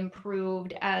could be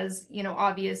improved, as,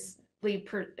 obviously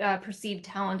perceived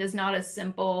talent is not as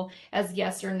simple as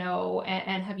yes or no,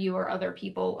 and have you or other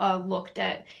people looked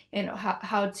at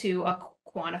how to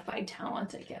quantify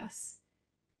talent, I guess?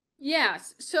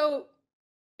 Yes. So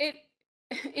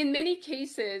in many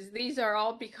cases, these are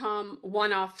all become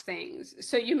one-off things.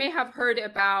 So you may have heard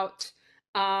about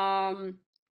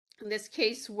this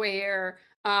case where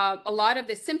a lot of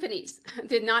the symphonies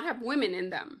did not have women in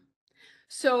them.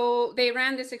 So they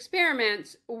ran this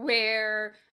experiment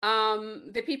where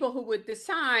the people who would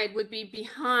decide would be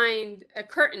behind a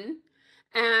curtain,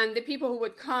 and the people who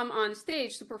would come on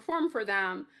stage to perform for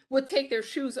them would take their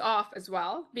shoes off as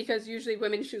well, because usually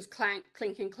women's shoes clink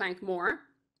and clank more.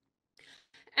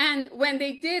 And when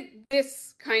they did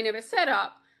this kind of a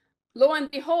setup, lo and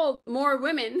behold, more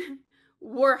women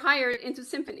were hired into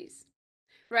symphonies,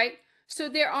 right? So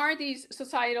there are these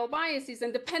societal biases,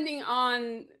 and depending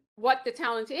on what the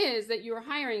talent is that you're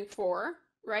hiring for,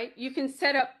 right, you can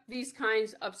set up these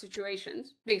kinds of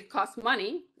situations. They cost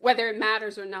money, whether it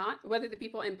matters or not, whether the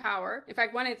people in power. In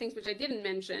fact, one of the things which I didn't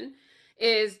mention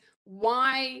is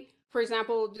why, for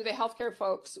example, do the healthcare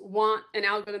folks want an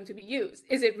algorithm to be used?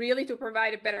 Is it really to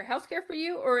provide a better healthcare for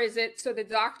you, or is it so the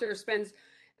doctor spends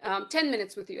 10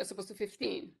 minutes with you as opposed to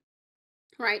 15,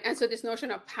 right? And so this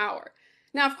notion of power.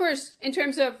 Now, of course, in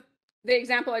terms of the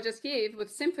example I just gave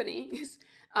with symphonies,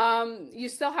 you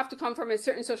still have to come from a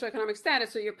certain socioeconomic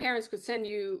status, so your parents could send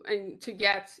you to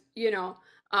get,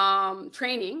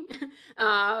 training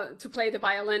to play the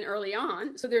violin early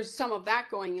on. So there's some of that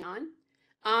going on.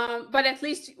 But at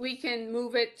least we can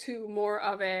move it to more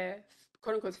of a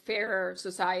quote unquote fairer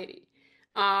society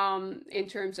in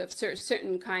terms of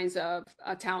certain kinds of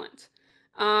talent.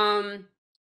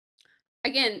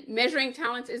 Again, measuring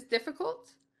talent is difficult.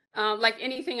 Like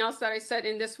anything else that I said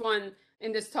in this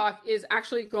talk, is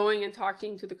actually going and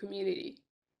talking to the community.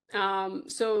 And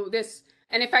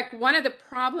in fact, one of the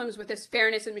problems with this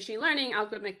fairness in machine learning,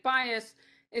 algorithmic bias,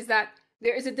 is that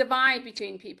There is a divide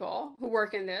between people who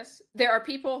work in this. There are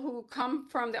people who come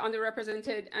from the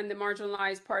underrepresented and the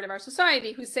marginalized part of our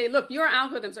society who say, look, your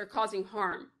algorithms are causing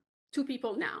harm to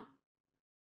people now.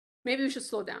 Maybe we should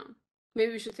slow down.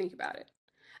 Maybe we should think about it.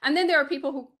 And then there are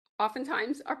people who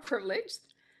oftentimes are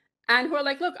privileged and who are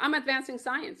like, look, I'm advancing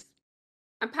science.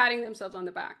 I'm patting themselves on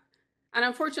the back. And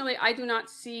unfortunately, I do not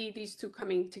see these two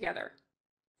coming together.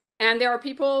 And there are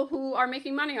people who are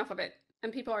making money off of it,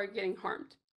 and people are getting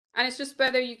harmed. And it's just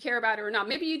whether you care about it or not.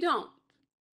 Maybe you don't.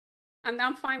 And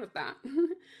I'm fine with that.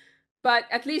 But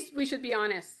at least we should be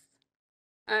honest.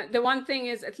 The one thing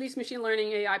is, at least machine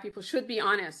learning AI people should be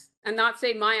honest and not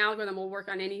say my algorithm will work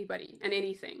on anybody and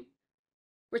anything,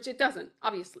 which it doesn't,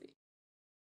 obviously.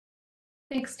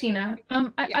 Thanks, Tina.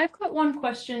 I've got one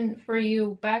question for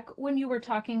you. Back when you were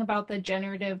talking about the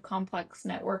generative complex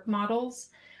network models,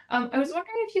 I was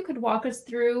wondering if you could walk us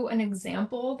through an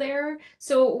example there.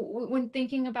 So when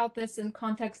thinking about this in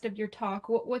context of your talk,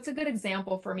 what's a good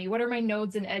example for me? What are my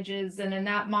nodes and edges? And in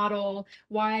that model,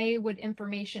 why would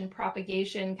information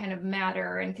propagation kind of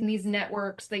matter? And can these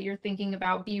networks that you're thinking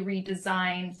about be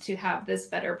redesigned to have this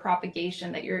better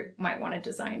propagation that you might want to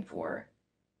design for?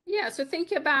 Yeah, so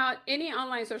think about any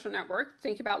online social network.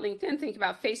 Think about LinkedIn, think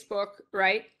about Facebook,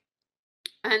 right?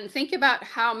 And think about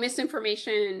how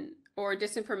misinformation or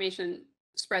disinformation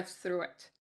spreads through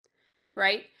it,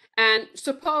 right? And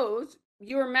suppose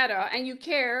you're Meta and you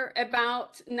care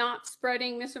about not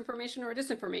spreading misinformation or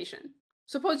disinformation.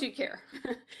 Suppose you care.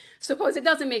 Suppose it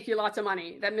doesn't make you lots of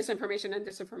money that misinformation and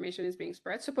disinformation is being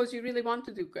spread. Suppose you really want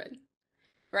to do good,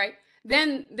 right?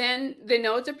 Then the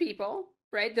nodes are people,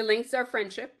 right? The links are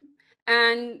friendship.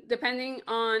 And depending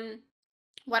on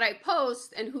what I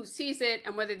post and who sees it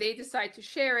and whether they decide to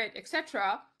share it,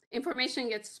 etc., information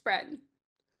gets spread,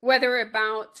 whether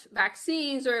about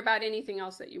vaccines or about anything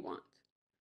else that you want.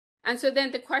 And so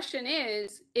then the question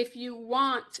is, if you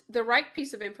want the right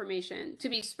piece of information to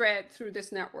be spread through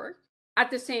this network at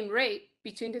the same rate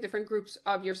between the different groups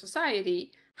of your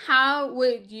society, how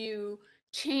would you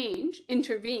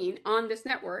intervene on this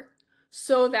network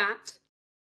so that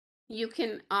you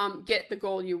can get the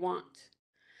goal you want?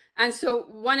 And so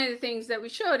one of the things that we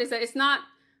showed is that it's not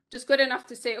just good enough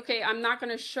to say, okay, I'm not going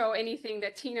to show anything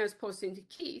that Tina is posting to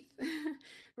Keith,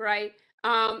 right?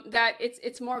 That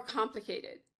it's more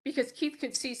complicated because Keith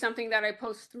could see something that I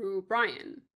post through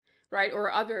Brian, right?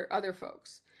 Or other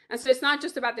folks. And so it's not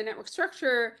just about the network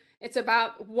structure, it's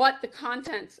about what the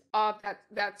content of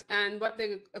that and what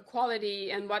the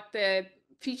quality and what the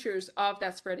features of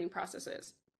that spreading process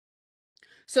is.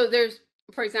 So there's,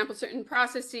 for example, certain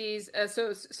processes,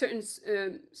 so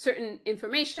certain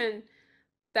information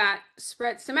that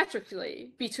spreads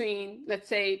symmetrically between, let's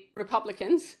say,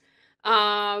 Republicans,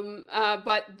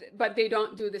 but they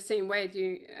don't do the same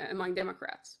way among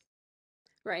Democrats,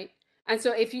 right? And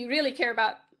so if you really care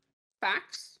about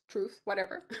facts, truth,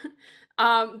 whatever,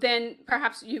 then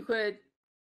perhaps you could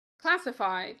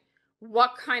classify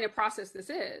what kind of process this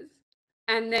is.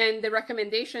 And then the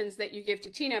recommendations that you give to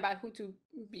Tina about who to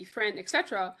befriend,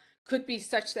 etc., could be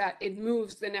such that it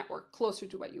moves the network closer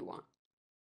to what you want.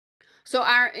 So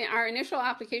our initial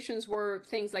applications were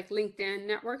things like LinkedIn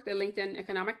network, the LinkedIn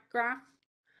economic graph,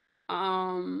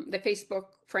 the Facebook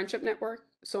friendship network,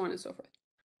 so on and so forth.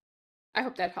 I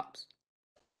hope that helps.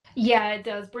 Yeah, it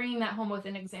does. Bringing that home with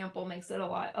an example makes it a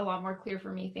lot more clear for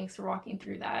me. Thanks for walking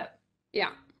through that. Yeah.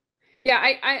 Yeah,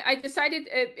 I decided,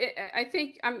 I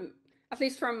think at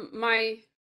least from my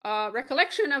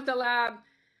recollection of the lab,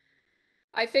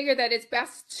 I figured that it's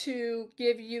best to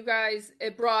give you guys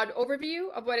a broad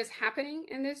overview of what is happening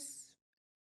in this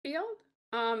field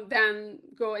than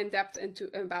go in depth into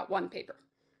about one paper.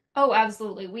 Oh,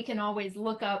 absolutely. We can always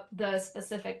look up the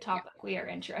specific topic we are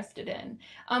interested in.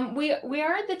 We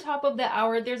are at the top of the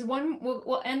hour. There's one.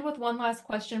 We'll end with one last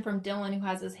question from Dylan, who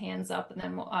has his hands up, and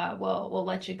then we'll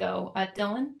let you go.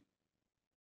 Dylan.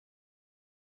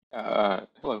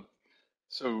 Hello.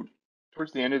 So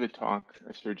towards the end of the talk,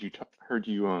 I heard you talking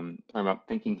about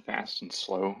thinking fast and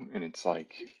slow, and its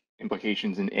like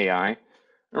implications in AI. I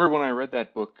remember when I read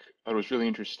that book, I thought it was really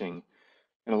interesting,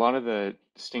 and a lot of the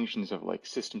distinctions of like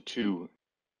System 2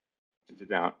 is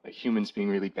about like, humans being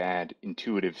really bad,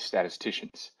 intuitive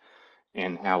statisticians,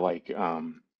 and how like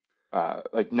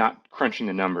not crunching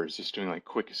the numbers, just doing like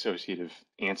quick associative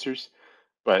answers.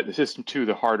 But the System 2,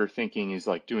 the harder thinking is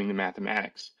like doing the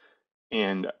mathematics.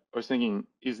 And I was thinking,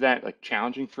 is that like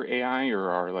challenging for AI, or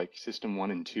are like System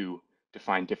 1 and 2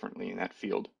 defined differently in that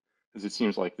field? Because it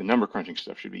seems like the number crunching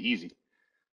stuff should be easy.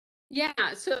 Yeah,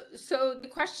 so the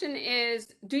question is,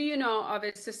 do you know of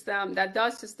a system that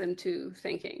does system two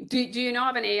thinking? Do you know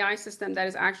of an AI system that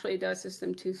is actually does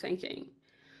system two thinking?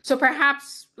 So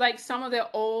perhaps like some of the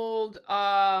old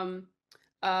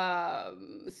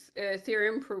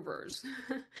theorem provers,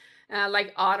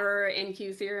 like Otter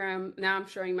NQ theorem. Now I'm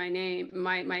showing my name,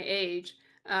 my age,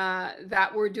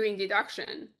 that were doing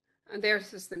deduction, and they're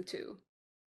system two.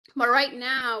 But right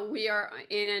now we are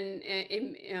in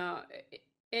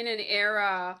an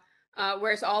era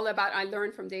where it's all about I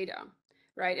learn from data,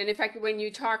 right? And in fact, when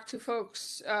you talk to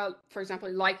folks, for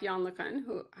example, like Jan LeCun,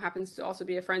 who happens to also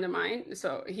be a friend of mine,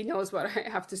 so he knows what I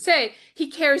have to say, he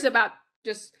cares about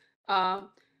just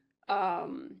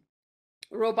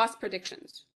robust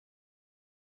predictions.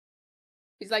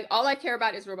 He's like, all I care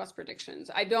about is robust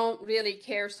predictions. I don't really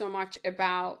care so much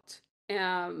about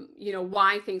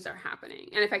why things are happening.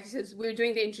 And in fact, he says, we're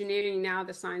doing the engineering now,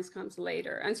 the science comes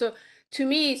later. And so to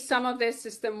me, some of this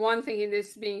system one thing in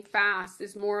this being fast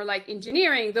is more like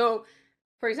engineering, though,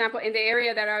 for example, in the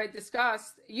area that I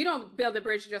discussed, you don't build a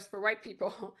bridge just for white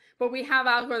people, but we have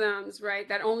algorithms, right,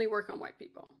 that only work on white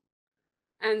people.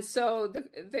 And so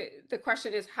the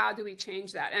question is, how do we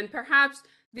change that? And perhaps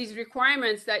these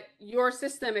requirements that your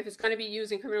system, if it's going to be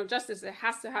used in criminal justice, it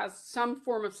has to have some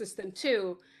form of system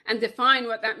two, and define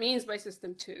what that means by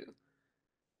system two.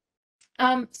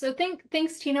 So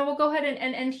thanks, Tina. We'll go ahead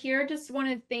and end here. Just want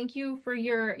to thank you for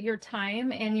your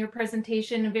time and your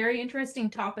presentation. A very interesting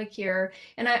topic here.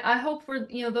 And I hope for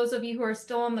those of you who are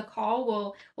still on the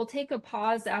call, we'll take a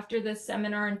pause after this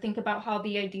seminar and think about how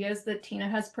the ideas that Tina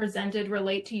has presented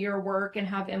relate to your work and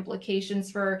have implications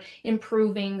for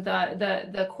improving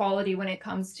the quality when it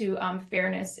comes to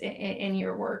fairness in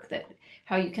your work, that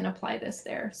how you can apply this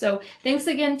there. So thanks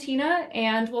again, Tina,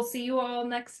 and we'll see you all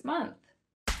next month.